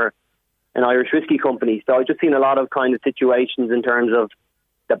similar for an Irish whiskey company. So I've just seen a lot of kind of situations in terms of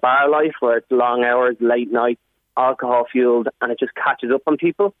the bar life, where it's long hours, late nights, alcohol-fueled, and it just catches up on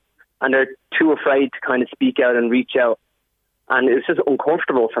people, and they're too afraid to kind of speak out and reach out. And it's just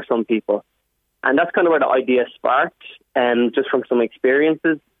uncomfortable for some people. And that's kind of where the idea sparked, just from some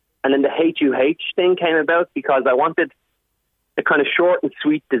experiences. And then the HUH thing came about because I wanted a kind of short and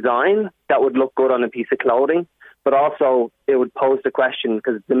sweet design that would look good on a piece of clothing, but also it would pose the question,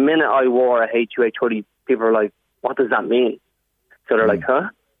 because the minute I wore a HUH hoodie, people were like, what does that mean? So they're like, huh?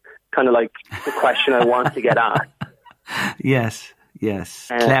 Kind of like the question I want to get at. Yes.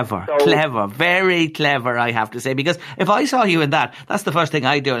 Clever, very clever, I have to say, because if I saw you in that's the first thing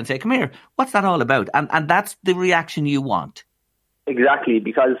I do and say, come here, what's that all about? And that's the reaction you want. Exactly,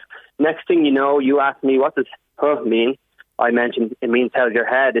 because next thing you know, you ask me, what does huh mean? I mentioned it means how's your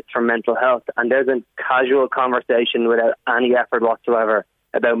head, it's for mental health, and there's a casual conversation without any effort whatsoever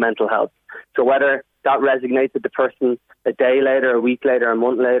about mental health. So whether that resonates with the person a day later, a week later, a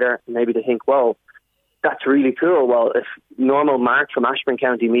month later, maybe they think, whoa, that's really cool. Well, if normal Mark from Ashbourne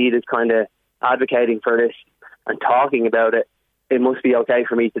County Meath is kind of advocating for this and talking about it, it must be okay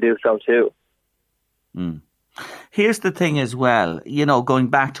for me to do so too. Here's the thing as well, you know, going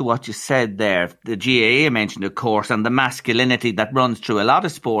back to what you said there, the GAA mentioned, of course, and the masculinity that runs through a lot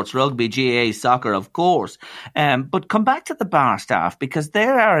of sports, rugby, GAA, soccer, of course. But come back to the bar staff, because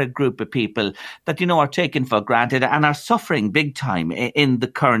there are a group of people that, you know, are taken for granted and are suffering big time in the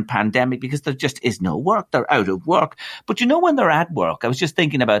current pandemic because there just is no work. They're out of work. But you know, when they're at work, I was just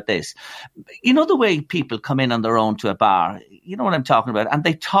thinking about this. You know, the way people come in on their own to a bar, you know what I'm talking about, and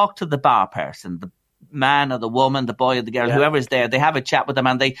they talk to the bar person, the man or the woman, the boy or the girl, whoever's there, they have a chat with them,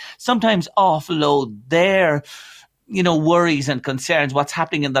 and they sometimes offload their, you know, worries and concerns, what's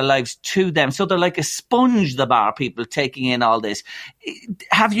happening in their lives to them. So they're like a sponge, the bar people, taking in all this.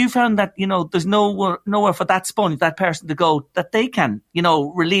 Have you found that, you know, there's nowhere for that sponge, that person to go, that they can, you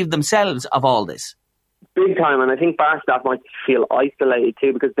know, relieve themselves of all this? Big time, and I think bar staff might feel isolated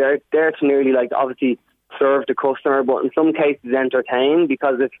too, because they're there to nearly, like, obviously serve the customer, but in some cases entertain,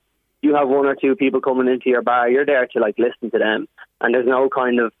 because if you have one or two people coming into your bar, you're there to, like, listen to them. And there's no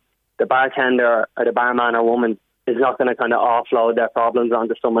kind of, the bartender or the barman or woman is not going to kind of offload their problems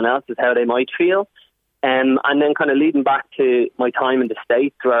onto someone else, is how they might feel. And then kind of leading back to my time in the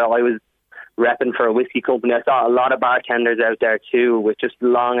States, where I was repping for a whiskey company, I saw a lot of bartenders out there too, with just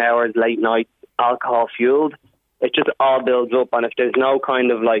long hours, late nights, alcohol fueled. it just all builds up. And if there's no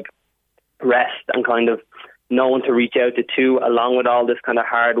kind of like rest and kind of no one to reach out to, along with all this kind of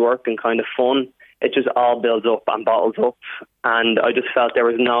hard work and kind of fun, it just all builds up and bottles up. And I just felt there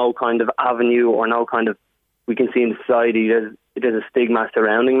was no kind of avenue or no kind of, we can see in society there's a stigma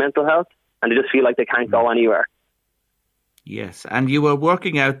surrounding mental health, and they just feel like they can't go anywhere. Yes, and you were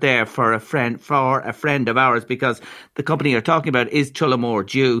working out there for a friend of ours, because the company you're talking about is Tullamore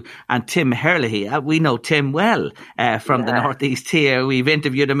Dew, and Tim Herlihy. We know Tim well from the Northeast here. We've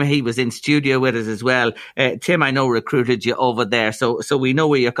interviewed him. He was in studio with us as well. Tim, I know, recruited you over there, so we know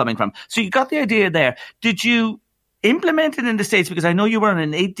where you're coming from. So you got the idea there. Did you implement it in the States? Because I know you were on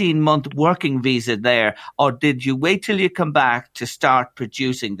an 18-month working visa there, or did you wait till you come back to start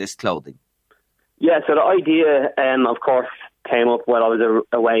producing this clothing? Yeah, so the idea, of course, came up while I was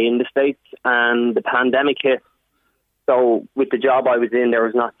away in the States, and the pandemic hit. So with the job I was in, there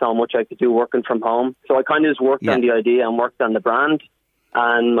was not so much I could do working from home. So I kind of just worked on the idea and worked on the brand.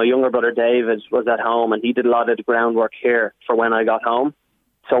 And my younger brother David was at home, and he did a lot of the groundwork here for when I got home.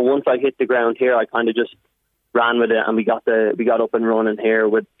 So once I hit the ground here, I kind of just ran with it, and we got up and running here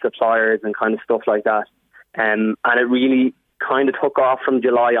with suppliers and kind of stuff like that. And it really kind of took off from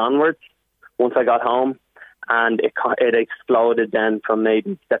July onwards. Once I got home, and it exploded then from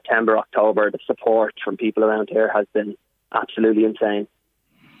maybe September, October. The support from people around here has been absolutely insane.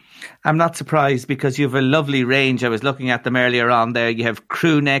 I'm not surprised, because you have a lovely range. I was looking at them earlier on there. You have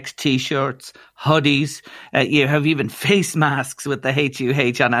crew necks, T-shirts, hoodies. You have even face masks with the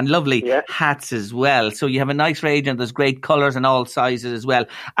HUH on, and lovely hats as well. So you have a nice range, and there's great colours and all sizes as well.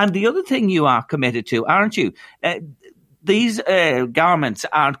 And the other thing you are committed to, aren't you? These garments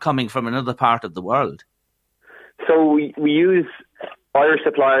aren't coming from another part of the world. So we use Irish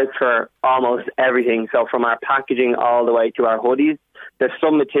suppliers for almost everything. So from our packaging all the way to our hoodies. There's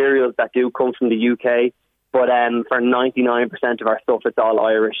some materials that do come from the UK, but for 99% of our stuff, it's all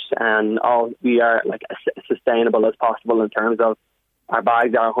Irish, and we are like as sustainable as possible in terms of our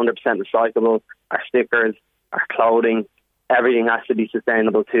bags are 100% recyclable, our stickers, our clothing, everything has to be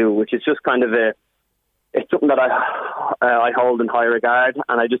sustainable too, which is just kind of it's something that I hold in high regard,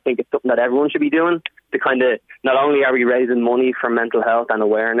 and I just think it's something that everyone should be doing to kind of, not only are we raising money for mental health and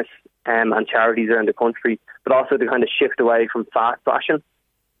awareness and charities around the country, but also to kind of shift away from fast fashion.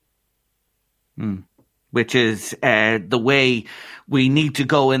 Which is the way we need to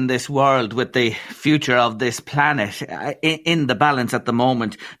go in this world with the future of this planet in the balance at the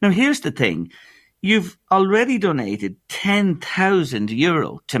moment. Now, here's the thing. You've already donated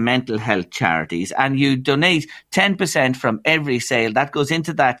 €10,000 to mental health charities, and you donate 10% from every sale. That goes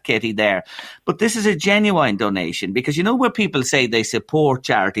into that kitty there. But this is a genuine donation, because you know where people say they support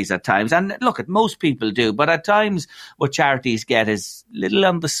charities at times, and look, most people do, but at times what charities get is little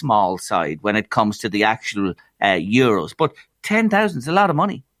on the small side when it comes to the actual euros. But 10,000 is a lot of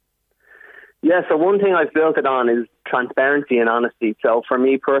money. Yeah, so one thing I've built it on is transparency and honesty. So for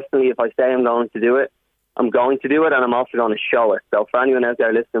me personally, if I say I'm going to do it, I'm going to do it, and I'm also going to show it. So for anyone out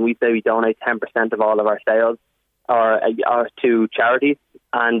there listening, we say we donate 10% of all of our sales or to charities,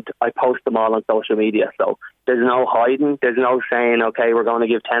 and I post them all on social media. So there's no hiding. There's no saying, okay, we're going to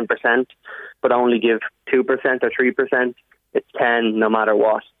give 10%, but only give 2% or 3%. It's 10 no matter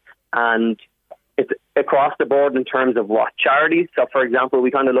what. And it's across the board in terms of what charities. So, for example, we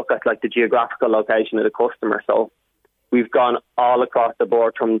kind of look at like the geographical location of the customer. So we've gone all across the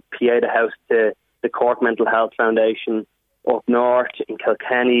board from Pieta House to the Cork Mental Health Foundation, up north in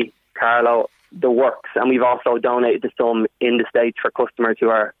Kilkenny, Carlow, the works. And we've also donated to some in the States for customers who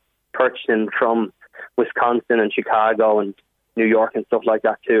are purchasing from Wisconsin and Chicago and New York and stuff like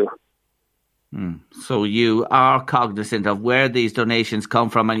that too. So you are cognizant of where these donations come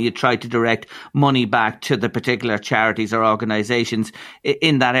from, and you try to direct money back to the particular charities or organisations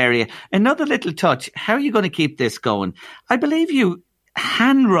in that area. Another little touch, how are you going to keep this going? I believe you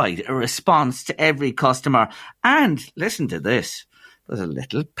handwrite a response to every customer, and listen to this, there's a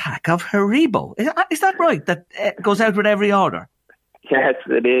little pack of Haribo. Is that right? That goes out with every order? Yes,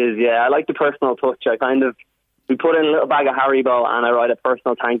 it is. Yeah, I like the personal touch. We put in a little bag of Haribo, and I write a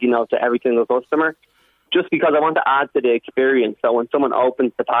personal thank you note to every single customer, just because I want to add to the experience. So when someone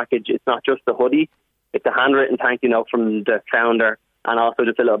opens the package, it's not just the hoodie, it's a handwritten thank you note from the founder, and also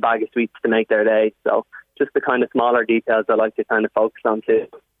just a little bag of sweets to make their day. So just the kind of smaller details I like to kind of focus on too.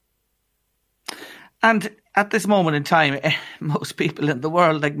 And at this moment in time, most people in the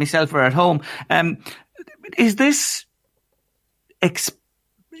world, like myself, are at home. Is this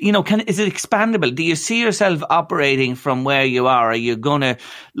is it expandable? Do you see yourself operating from where you are? Are you going to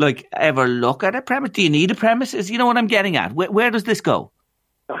ever look at a premise? Do you need a premises? You know what I'm getting at? Where does this go?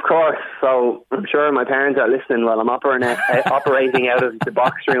 Of course. So I'm sure my parents are listening while I'm operating out of the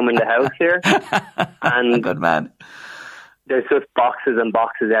box room in the house here. And good man. There's just boxes and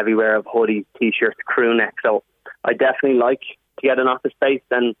boxes everywhere of hoodies, T-shirts, crew necks. So I definitely like to get an office space,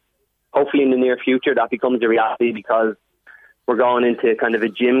 and hopefully in the near future that becomes a reality, because we're going into kind of a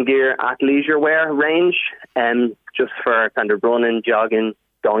gym gear athleisure wear range, just for kind of running, jogging,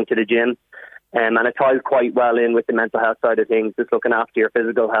 going to the gym. And it ties quite well in with the mental health side of things. Just looking after your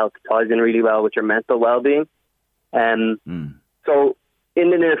physical health ties in really well with your mental well-being. So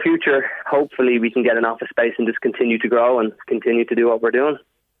in the near future, hopefully we can get an office space and just continue to grow and continue to do what we're doing.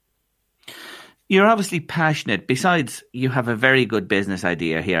 You're obviously passionate. Besides, you have a very good business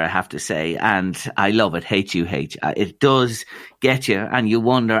idea here, I have to say, and I love it, HUH. It does get you, and you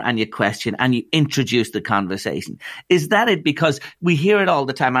wonder, and you question, and you introduce the conversation. Is that it? Because we hear it all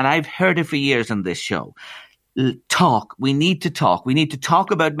the time, and I've heard it for years on this show. Talk. We need to talk. We need to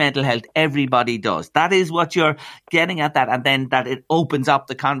talk about mental health. Everybody does. That is what you're getting at, that, and then that it opens up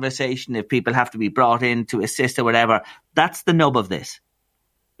the conversation if people have to be brought in to assist or whatever. That's the nub of this.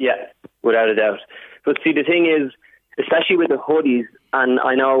 Yeah, without a doubt. But see, the thing is, especially with the hoodies, and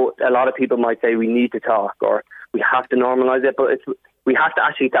I know a lot of people might say we need to talk or we have to normalise it, but we have to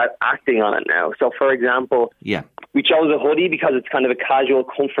actually start acting on it now. So, for example, we chose a hoodie because it's kind of a casual,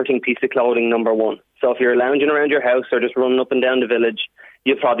 comforting piece of clothing, number one. So if you're lounging around your house or just running up and down the village,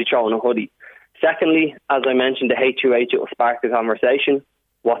 you'll probably throw on a hoodie. Secondly, as I mentioned, the HUH, it will spark the conversation.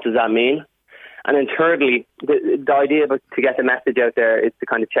 What does that mean? And then thirdly, the idea to get the message out there is to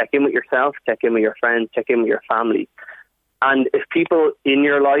kind of check in with yourself, check in with your friends, check in with your family. And if people in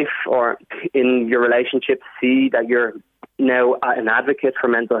your life or in your relationship see that you're now an advocate for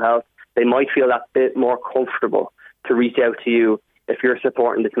mental health, they might feel that bit more comfortable to reach out to you if you're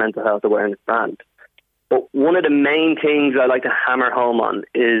supporting this mental health awareness brand. But one of the main things I like to hammer home on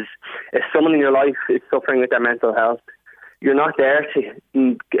is if someone in your life is suffering with their mental health, you're not there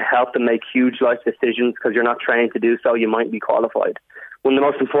to help them make huge life decisions because you're not trained to do so. You might be qualified. One of the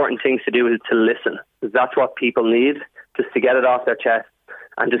most important things to do is to listen, because that's what people need, just to get it off their chest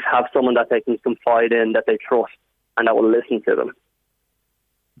and just have someone that they can confide in, that they trust, and that will listen to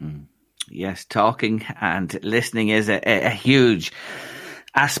them. Yes, talking and listening is a huge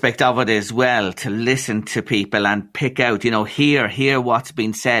aspect of it as well, to listen to people and pick out, hear what's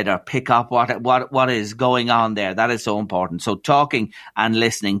been said, or pick up what is going on there. That is so important. So talking and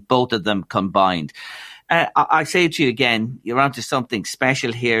listening, both of them combined. I say to you again, you're onto something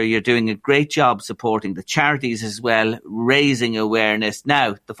special here. You're doing a great job supporting the charities as well, raising awareness.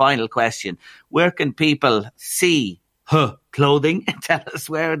 Now, the final question, where can people see clothing? Tell us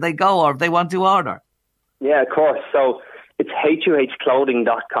where they go or if they want to order. Yeah, of course. So it's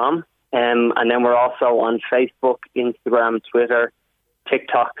huhclothing.com. And then we're also on Facebook, Instagram, Twitter,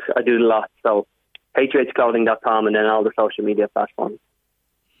 TikTok. I do a lot. So huhclothing.com and then all the social media platforms.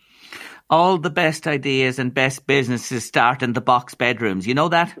 All the best ideas and best businesses start in the box bedrooms. You know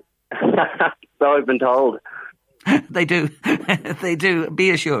that? So I've been told. They do. They do.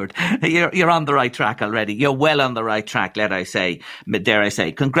 Be assured. You're on the right track already. You're well on the right track, dare I say.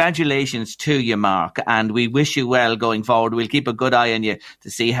 Congratulations to you, Mark. And we wish you well going forward. We'll keep a good eye on you to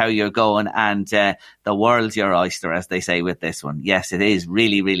see how you're going. And the world's your oyster, as they say with this one. Yes, it is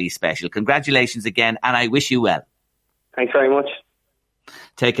really, really special. Congratulations again. And I wish you well. Thanks very much.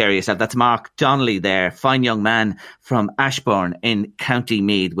 Take care of yourself. That's Mark Donnelly there, fine young man from Ashbourne in County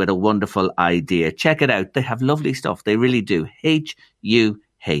Meath with a wonderful idea. Check it out. They have lovely stuff. They really do.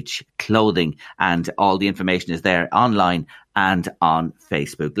 HUH Clothing, and all the information is there online and on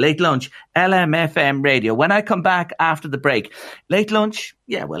Facebook. Late Lunch, LMFM Radio. When I come back after the break, Late Lunch,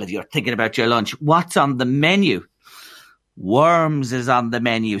 if you're thinking about your lunch, what's on the menu? Worms is on the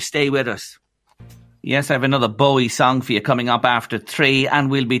menu. Stay with us. Yes, I have another Bowie song for you coming up after 3,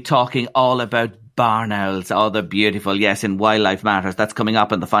 and we'll be talking all about barn owls. Oh, they're beautiful. Yes, in Wildlife Matters. That's coming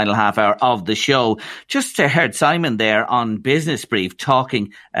up in the final half hour of the show. Just heard Simon there on Business Brief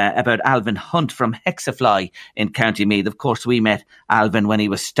talking about Alvin Hunt from Hexafly in County Meath. Of course, we met Alvin when he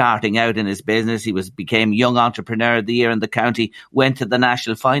was starting out in his business. He became Young Entrepreneur of the Year in the county, went to the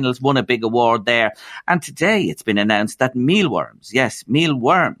national finals, won a big award there. And today it's been announced that mealworms,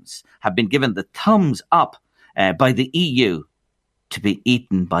 have been given the thumbs up by the EU to be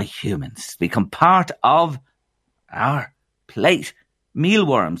eaten by humans, become part of our plate.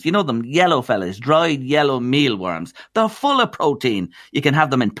 Mealworms, you know them, yellow fellas, dried yellow mealworms. They're full of protein. You can have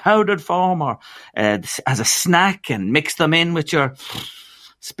them in powdered form or as a snack and mix them in with your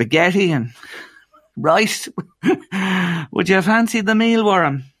spaghetti and rice. Would you fancy the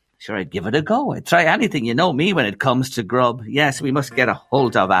mealworm? sure, I'd give it a go. I'd try anything, you know me, when it comes to grub. Yes, we must get a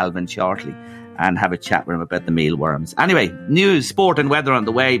hold of Alvin shortly and have a chat with him about the mealworms. Anyway, news, sport and weather on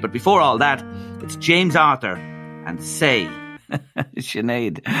the way. But before all that, it's James Arthur and Say.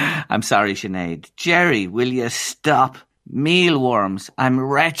 Sinead. I'm sorry, Sinead. Jerry, will you stop? Mealworms. I'm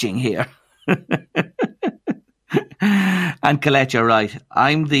retching here. And Colette, you're right.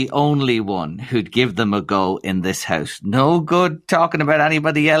 I'm the only one who'd give them a go in this house. No good talking about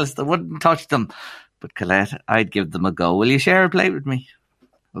anybody else that wouldn't touch them. But Colette, I'd give them a go. Will you share a plate with me?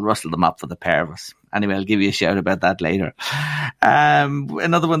 We'll rustle them up for the pair of us. Anyway, I'll give you a shout about that later.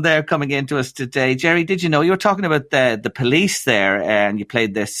 Another one there coming into us today. Jerry, did you know you were talking about the police there, and you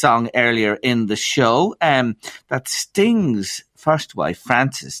played this song earlier in the show, that Sting's first wife,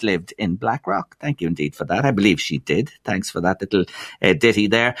 Frances, lived in Blackrock. Thank you indeed for that. I believe she did. Thanks for that little ditty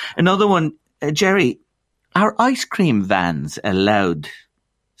there. Another one, Jerry, are ice cream vans allowed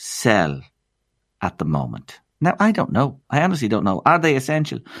sell at the moment? Now, I don't know. I honestly don't know. Are they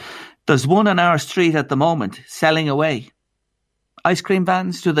essential? There's one on our street at the moment selling away. Ice cream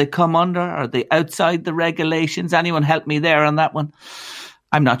vans, do they come under? Are they outside the regulations? Anyone help me there on that one?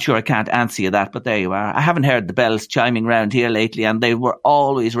 I'm not sure. I can't answer you that, but there you are. I haven't heard the bells chiming round here lately, and they were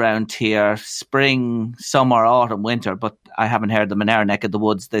always round here, spring, summer, autumn, winter, but I haven't heard them in our neck of the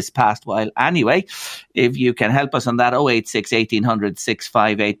woods this past while. Anyway, if you can help us on that, 086 1800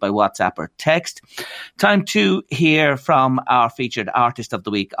 658 by WhatsApp or text. Time to hear from our featured artist of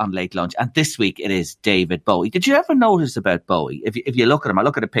the week on Late Lunch, and this week it is David Bowie. Did you ever notice about Bowie, if you look at him, I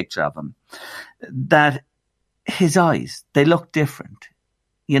look at a picture of him, that his eyes, they look different?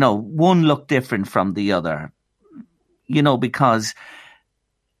 You know, one looked different from the other, you know, because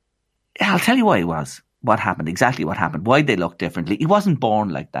I'll tell you why it was, what happened, exactly what happened, why they look differently. He wasn't born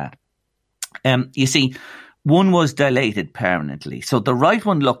like that. You see, one was dilated permanently. So the right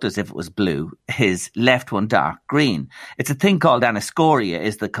one looked as if it was blue, his left one dark green. It's a thing called anoscoria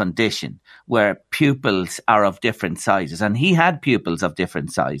is the condition where pupils are of different sizes. And he had pupils of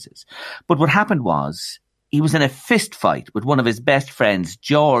different sizes. But what happened was, he was in a fist fight with one of his best friends,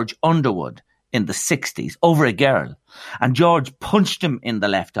 George Underwood, in the 60s over a girl. And George punched him in the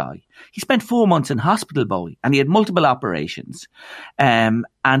left eye. He spent 4 months in hospital, Bowie, and he had multiple operations. And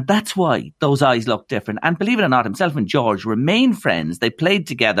that's why those eyes look different. And believe it or not, himself and George remained friends. They played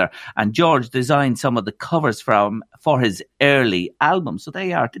together, and George designed some of the covers for his early albums. So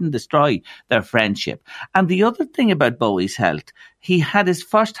they didn't destroy their friendship. And the other thing about Bowie's health, he had his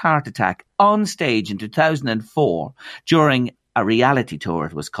first heart attack on stage in 2004 during a reality tour,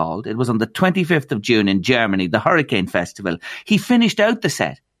 it was called. It was on the 25th of June in Germany, the Hurricane Festival. He finished out the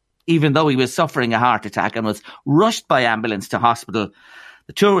set, even though he was suffering a heart attack, and was rushed by ambulance to hospital.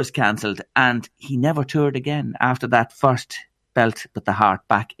 The tour was cancelled, and he never toured again after that first belt with the heart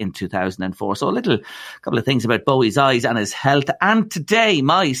back in 2004. So a couple of things about Bowie's eyes and his health. And today,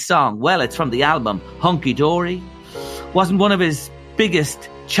 my song, well, it's from the album Hunky Dory. Wasn't one of his biggest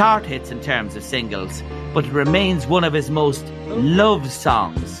chart hits in terms of singles, but it remains one of his most loved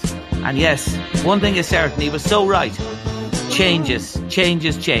songs. And yes, one thing is certain, he was so right. Changes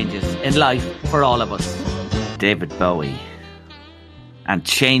in life for all of us. David Bowie. And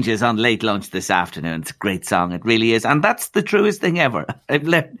Changes on Late Lunch this afternoon. It's a great song, it really is. And that's the truest thing ever.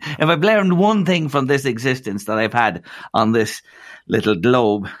 If I've learned one thing from this existence that I've had on this little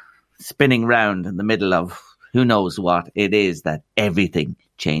globe spinning round in the middle of who knows what, it is that everything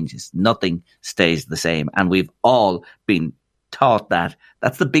changes. Nothing stays the same. And we've all been taught that.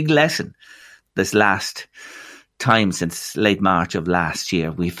 That's the big lesson. This last time since late March of last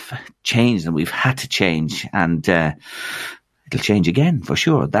year, we've changed and we've had to change. And it'll change again for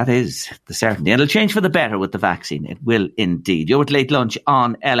sure. That is the certainty. And it'll change for the better with the vaccine. It will indeed. You're at Late Lunch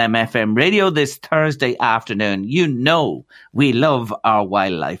on LMFM Radio this Thursday afternoon. You know we love our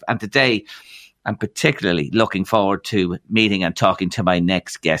wildlife. And today, I'm particularly looking forward to meeting and talking to my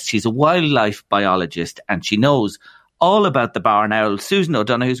next guest. She's a wildlife biologist and she knows all about the barn owl. Susan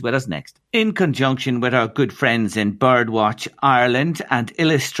O'Donoghue's with us next. In conjunction with our good friends in Birdwatch Ireland and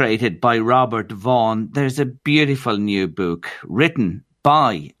illustrated by Robert Vaughan, there's a beautiful new book written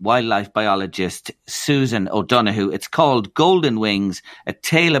by wildlife biologist Susan O'Donoghue. It's called Golden Wings, a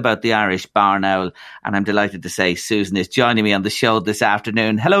tale about the Irish barn owl. And I'm delighted to say Susan is joining me on the show this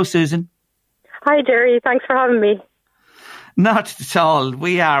afternoon. Hello, Susan. Hi, Jerry. Thanks for having me. Not at all.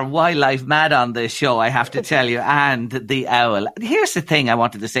 We are wildlife mad on this show, I have to tell you, and the owl. Here's the thing I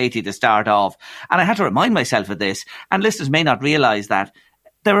wanted to say to you to start off, and I had to remind myself of this, and listeners may not realise that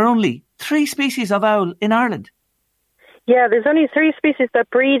there are only 3 species of owl in Ireland. Yeah, there's only 3 species that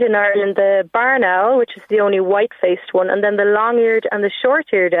breed in Ireland. The barn owl, which is the only white-faced one, and then the long-eared and the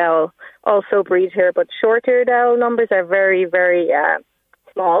short-eared owl also breed here. But short-eared owl numbers are very, very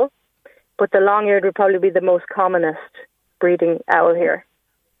small. But the long-eared would probably be the most commonest breeding owl here.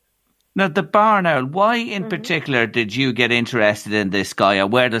 Now, the barn owl, why in particular did you get interested in this, Gaia?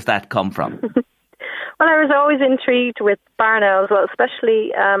 Where does that come from? Well, I was always intrigued with barn owls, well,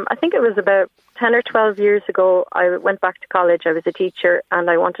 especially, I think it was about 10 or 12 years ago, I went back to college. I was a teacher and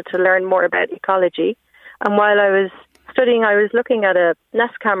I wanted to learn more about ecology. And while I was studying, I was looking at a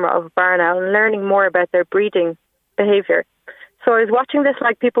nest camera of a barn owl and learning more about their breeding behaviour. So I was watching this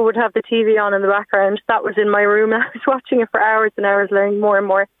like people would have the TV on in the background. That was in my room and I was watching it for hours and hours, learning more and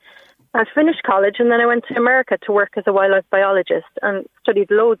more. I finished college and then I went to America to work as a wildlife biologist and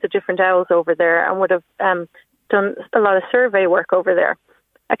studied loads of different owls over there and would have done a lot of survey work over there.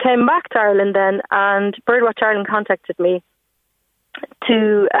 I came back to Ireland then and Birdwatch Ireland contacted me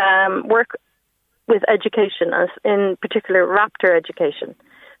to work with education, as in particular raptor education.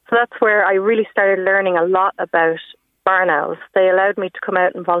 So that's where I really started learning a lot about barn owls. They allowed me to come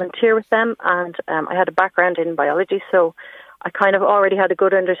out and volunteer with them and I had a background in biology, so I kind of already had a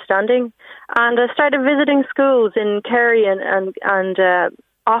good understanding. And I started visiting schools in Kerry and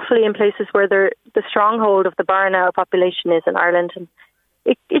Offaly, in places where the stronghold of the barn owl population is in Ireland. And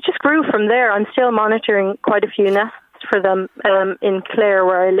it just grew from there. I'm still monitoring quite a few nests for them in Clare,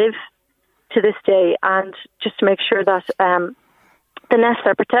 where I live to this day, and just to make sure that the nests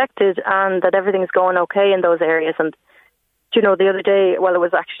are protected and that everything's going okay in those areas. And, you know, the other day, well, it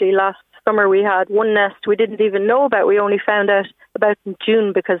was actually last summer, we had one nest we didn't even know about. We only found out about in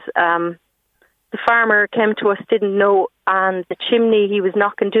June because the farmer came to us, didn't know, and the chimney, he was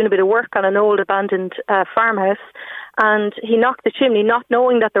doing a bit of work on an old abandoned farmhouse, and he knocked the chimney, not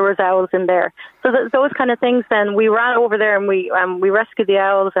knowing that there was owls in there. So those kind of things, then we ran over there and we rescued the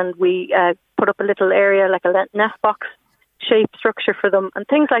owls, and we put up a little area, like a nest box shape structure for them and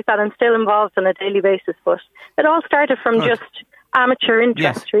things like that. I'm still involved on a daily basis, but it all started from just amateur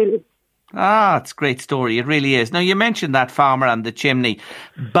interest, really. Ah, it's a great story. It really is. Now, you mentioned that farmer and the chimney.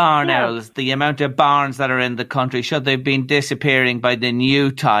 Barn owls, the amount of barns that are in the country, they've been disappearing by the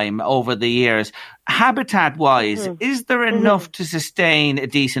new time over the years. Habitat-wise, is there enough to sustain a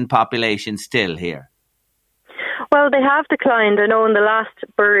decent population still here? Well, they have declined. I know in the last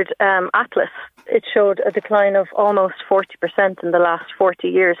bird atlas, it showed a decline of almost 40% in the last 40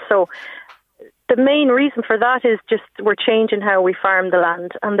 years. So the main reason for that is just we're changing how we farm the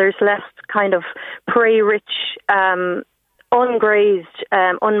land, and there's less kind of prey-rich, ungrazed,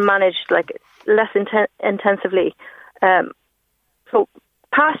 unmanaged, like less intensively. So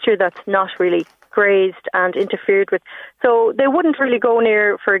pasture that's not really grazed and interfered with. So they wouldn't really go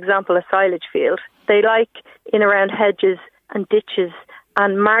near, for example, a silage field. They like in around hedges and ditches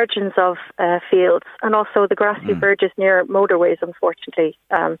and margins of fields, and also the grassy verges near motorways, unfortunately.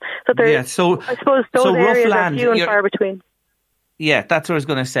 I suppose those areas are few and far between. Yeah, that's what I was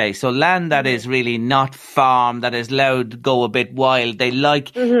going to say. So land that is really not farm, that is allowed to go a bit wild, they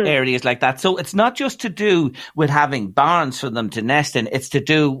like areas like that. So it's not just to do with having barns for them to nest in, it's to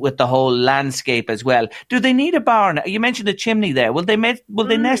do with the whole landscape as well. Do they need a barn? You mentioned a chimney there. Will they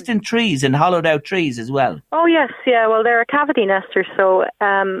nest in trees, in hollowed out trees as well? Oh yes, yeah. Well, they're a cavity nester, so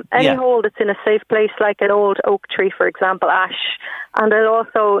any hole that's in a safe place, like an old oak tree, for example, ash, and they'll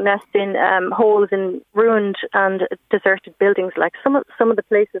also nest in holes in ruined and deserted buildings. Like some of the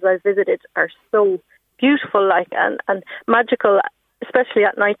places I've visited are so beautiful, like and magical, especially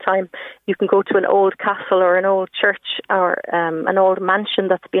at night time. You can go to an old castle or an old church or an old mansion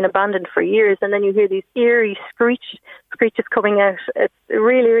that's been abandoned for years, and then you hear these eerie screeches coming out. It's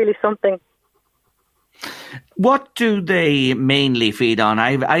really, really something. What do they mainly feed on?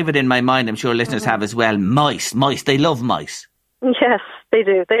 I've it in my mind, I'm sure listeners have as well. Mice. They love mice. Yes, they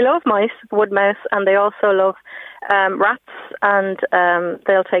do. They love mice, wood mouse, and they also love rats, and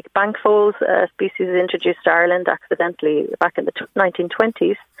they'll take bankfoals, a species introduced to Ireland accidentally back in the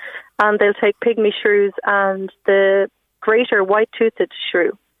 1920s, and they'll take pygmy shrews and the greater white-toothed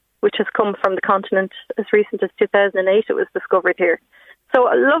shrew, which has come from the continent as recent as 2008. It was discovered here.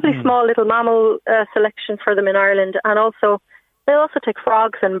 So a lovely small little mammal selection for them in Ireland, and they'll also take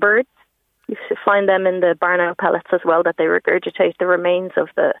frogs and birds. You find them in the barn owl pellets as well, that they regurgitate the remains of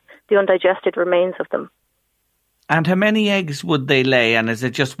the undigested remains of them. And how many eggs would they lay? And is it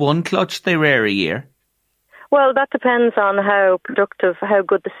just one clutch they rear a year? Well, that depends on how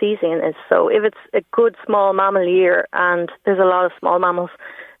good the season is. So if it's a good small mammal year, and there's a lot of small mammals,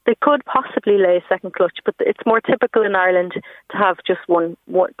 They could possibly lay a second clutch, but it's more typical in Ireland to have just one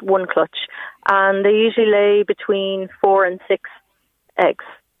clutch. And they usually lay between 4 and 6 eggs.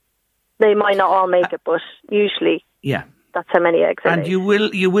 They might not all make it, but usually that's how many eggs are laid.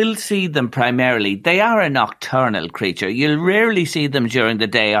 And you will see them primarily. They are a nocturnal creature. You'll rarely see them during the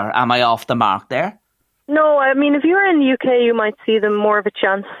day, or am I off the mark there? No, I mean, if you're in the UK, you might see them more of a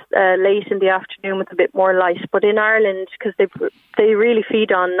chance late in the afternoon with a bit more light. But in Ireland, because they really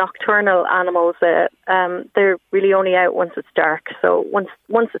feed on nocturnal animals, they're really only out once it's dark. So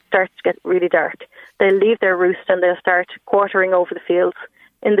once it starts to get really dark, they'll leave their roost and they'll start quartering over the fields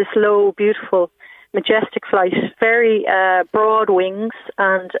in this low, beautiful, majestic flight. Very broad wings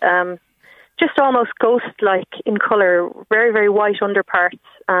and just almost ghost-like in colour. Very, very white underparts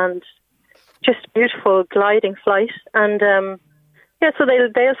and just beautiful gliding flight, and so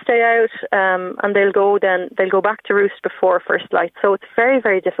they'll stay out, and they'll go back to roost before first light. So it's very,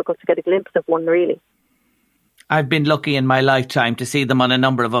 very difficult to get a glimpse of one, really. I've been lucky in my lifetime to see them on a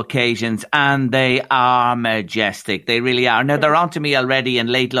number of occasions, and they are majestic. They really are. Now, they're on to me already in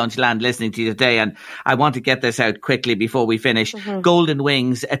late lunch land listening to you today, and I want to get this out quickly before we finish. Mm-hmm. Golden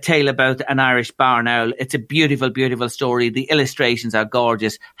Wings, a tale about an Irish barn owl. It's a beautiful, beautiful story. The illustrations are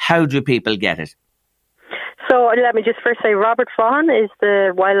gorgeous. How do people get it? So let me just first say Robert Vaughan is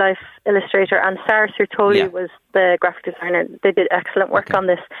the wildlife illustrator and Sarah Sirtoli was the graphic designer. They did excellent work on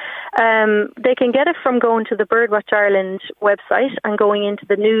this. They can get it from going to the Birdwatch Ireland website and going into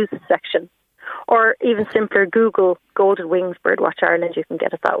the news section. Or even simpler, Google Golden Wings Birdwatch Ireland. You can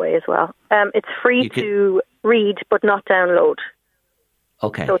get it that way as well. It's free to read but not download.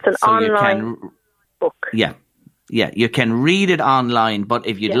 Okay. So it's an online book. Yeah. Yeah, you can read it online, but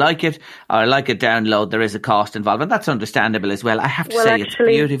if you'd like it or like a download, there is a cost involved, and that's understandable as well. I have to say,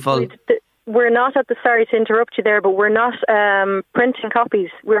 actually, it's beautiful. We're not sorry to interrupt you there, but we're not printing copies.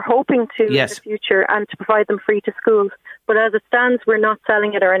 We're hoping to in the future and to provide them free to schools. But as it stands, we're not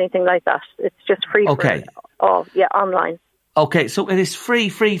selling it or anything like that. It's just free online. Okay, so it is free.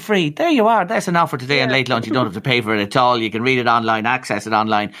 There you are. That's an offer today on Late Lunch. You don't have to pay for it at all. You can read it online, access it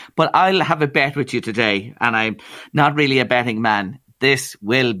online. But I'll have a bet with you today, and I'm not really a betting man. This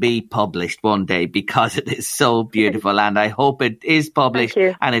will be published one day because it is so beautiful, and I hope it is published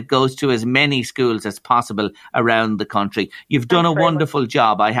and it goes to as many schools as possible around the country. You've done a wonderful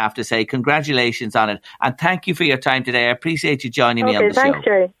job, I have to say. Congratulations on it, and thank you for your time today. I appreciate you joining me on the show. Thanks,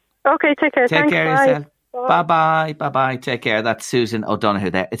 Jerry. Okay, take care. Take care of yourself. Bye-bye. Take care. That's Susan O'Donoghue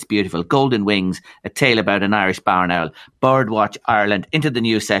there. It's beautiful. Golden Wings, a tale about an Irish barn owl. Birdwatch Ireland, into the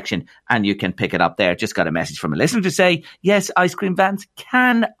news section, and you can pick it up there. Just got a message from a listener to say, yes, ice cream vans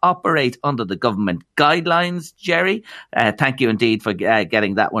can operate under the government guidelines, Jerry. Thank you indeed for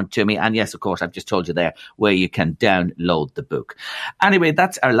getting that one to me. And yes, of course, I've just told you there where you can download the book. Anyway,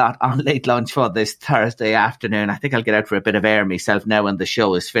 that's our lot on Late Lunch for this Thursday afternoon. I think I'll get out for a bit of air myself now when the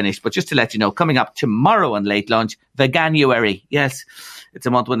show is finished. But just to let you know, coming up tomorrow on Late Lunch, Veganuary. Yes, it's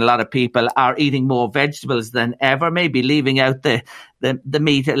a month when a lot of people are eating more vegetables than ever, maybe leaving out the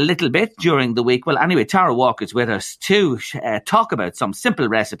meat a little bit during the week. Well, anyway, Tara Walker is with us to talk about some simple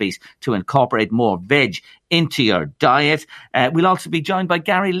recipes to incorporate more veg into your diet. We'll also be joined by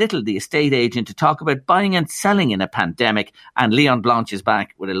Gary Little, the estate agent, to talk about buying and selling in a pandemic. And Leon Blanche is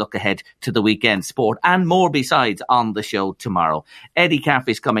back with a look ahead to the weekend sport and more besides on the show tomorrow. Eddie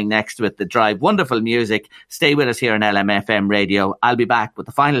Caffey's coming next with The Drive. Wonderful music. Stay with us here on LMFM Radio. I'll be back with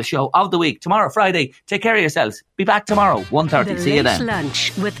the final show of the week tomorrow, Friday. Take care of yourselves. Be back tomorrow, 1:30. See you then.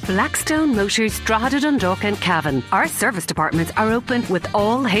 Lunch with Blackstone Motors, Drogheda, Dundalk and Cavan. Our service departments are open with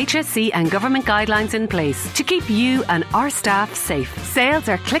all HSC and government guidelines in place to keep you and our staff safe. Sales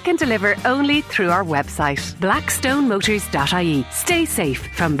are click and deliver only through our website, blackstonemotors.ie. Stay safe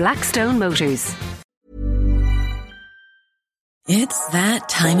from Blackstone Motors. It's that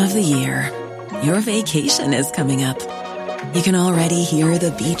time of the year. Your vacation is coming up. You can already hear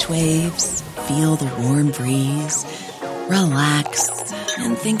the beach waves, feel the warm breeze, relax,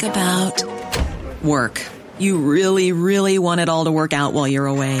 and think about work. You really, really want it all to work out while you're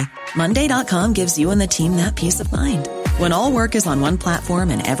away. Monday.com gives you and the team that peace of mind. When all work is on one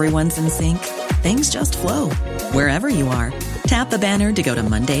platform and everyone's in sync, things just flow. Wherever you are, tap the banner to go to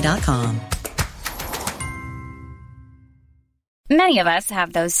Monday.com. Many of us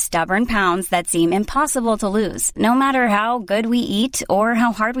have those stubborn pounds that seem impossible to lose, no matter how good we eat or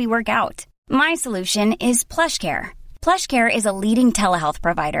how hard we work out. My solution is PlushCare. PlushCare is a leading telehealth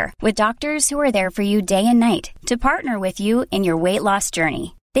provider with doctors who are there for you day and night to partner with you in your weight loss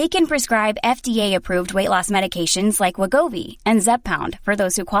journey. They can prescribe FDA-approved weight loss medications like Wegovy and Zepbound for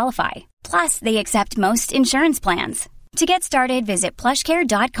those who qualify. Plus, they accept most insurance plans. To get started, visit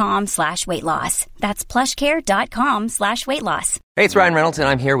plushcare.com/weightloss. That's plushcare.com/weightloss. Hey, it's Ryan Reynolds, and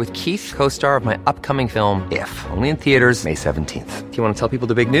I'm here with Keith, co-star of my upcoming film, If, only in theaters May 17th. Do you want to tell people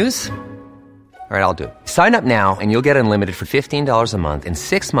the big news? All right, I'll do it. Sign up now and you'll get unlimited for $15 a month and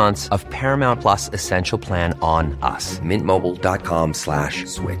 6 months of Paramount Plus Essential Plan on us.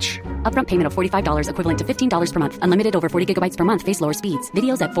 MintMobile.com/switch. Upfront payment of $45 equivalent to $15 per month. Unlimited over 40 gigabytes per month. Face lower speeds.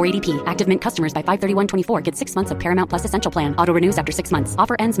 Videos at 480p. Active Mint customers by 531.24 get 6 months of Paramount Plus Essential Plan. Auto renews after 6 months.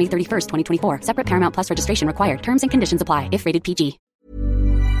 Offer ends May 31st, 2024. Separate Paramount Plus registration required. Terms and conditions apply if rated PG.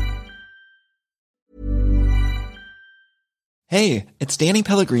 Hey, it's Danny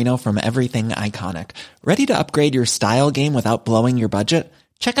Pellegrino from Everything Iconic. Ready to upgrade your style game without blowing your budget?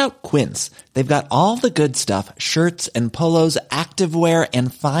 Check out Quince. They've got all the good stuff, shirts and polos, activewear,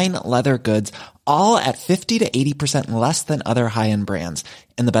 and fine leather goods, all at 50 to 80% less than other high-end brands.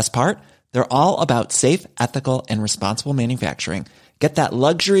 And the best part? They're all about safe, ethical, and responsible manufacturing. Get that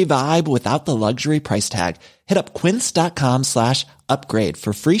luxury vibe without the luxury price tag. Hit up quince.com/upgrade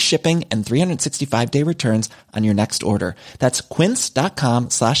for free shipping and 365-day returns on your next order. That's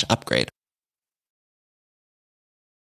quince.com/upgrade.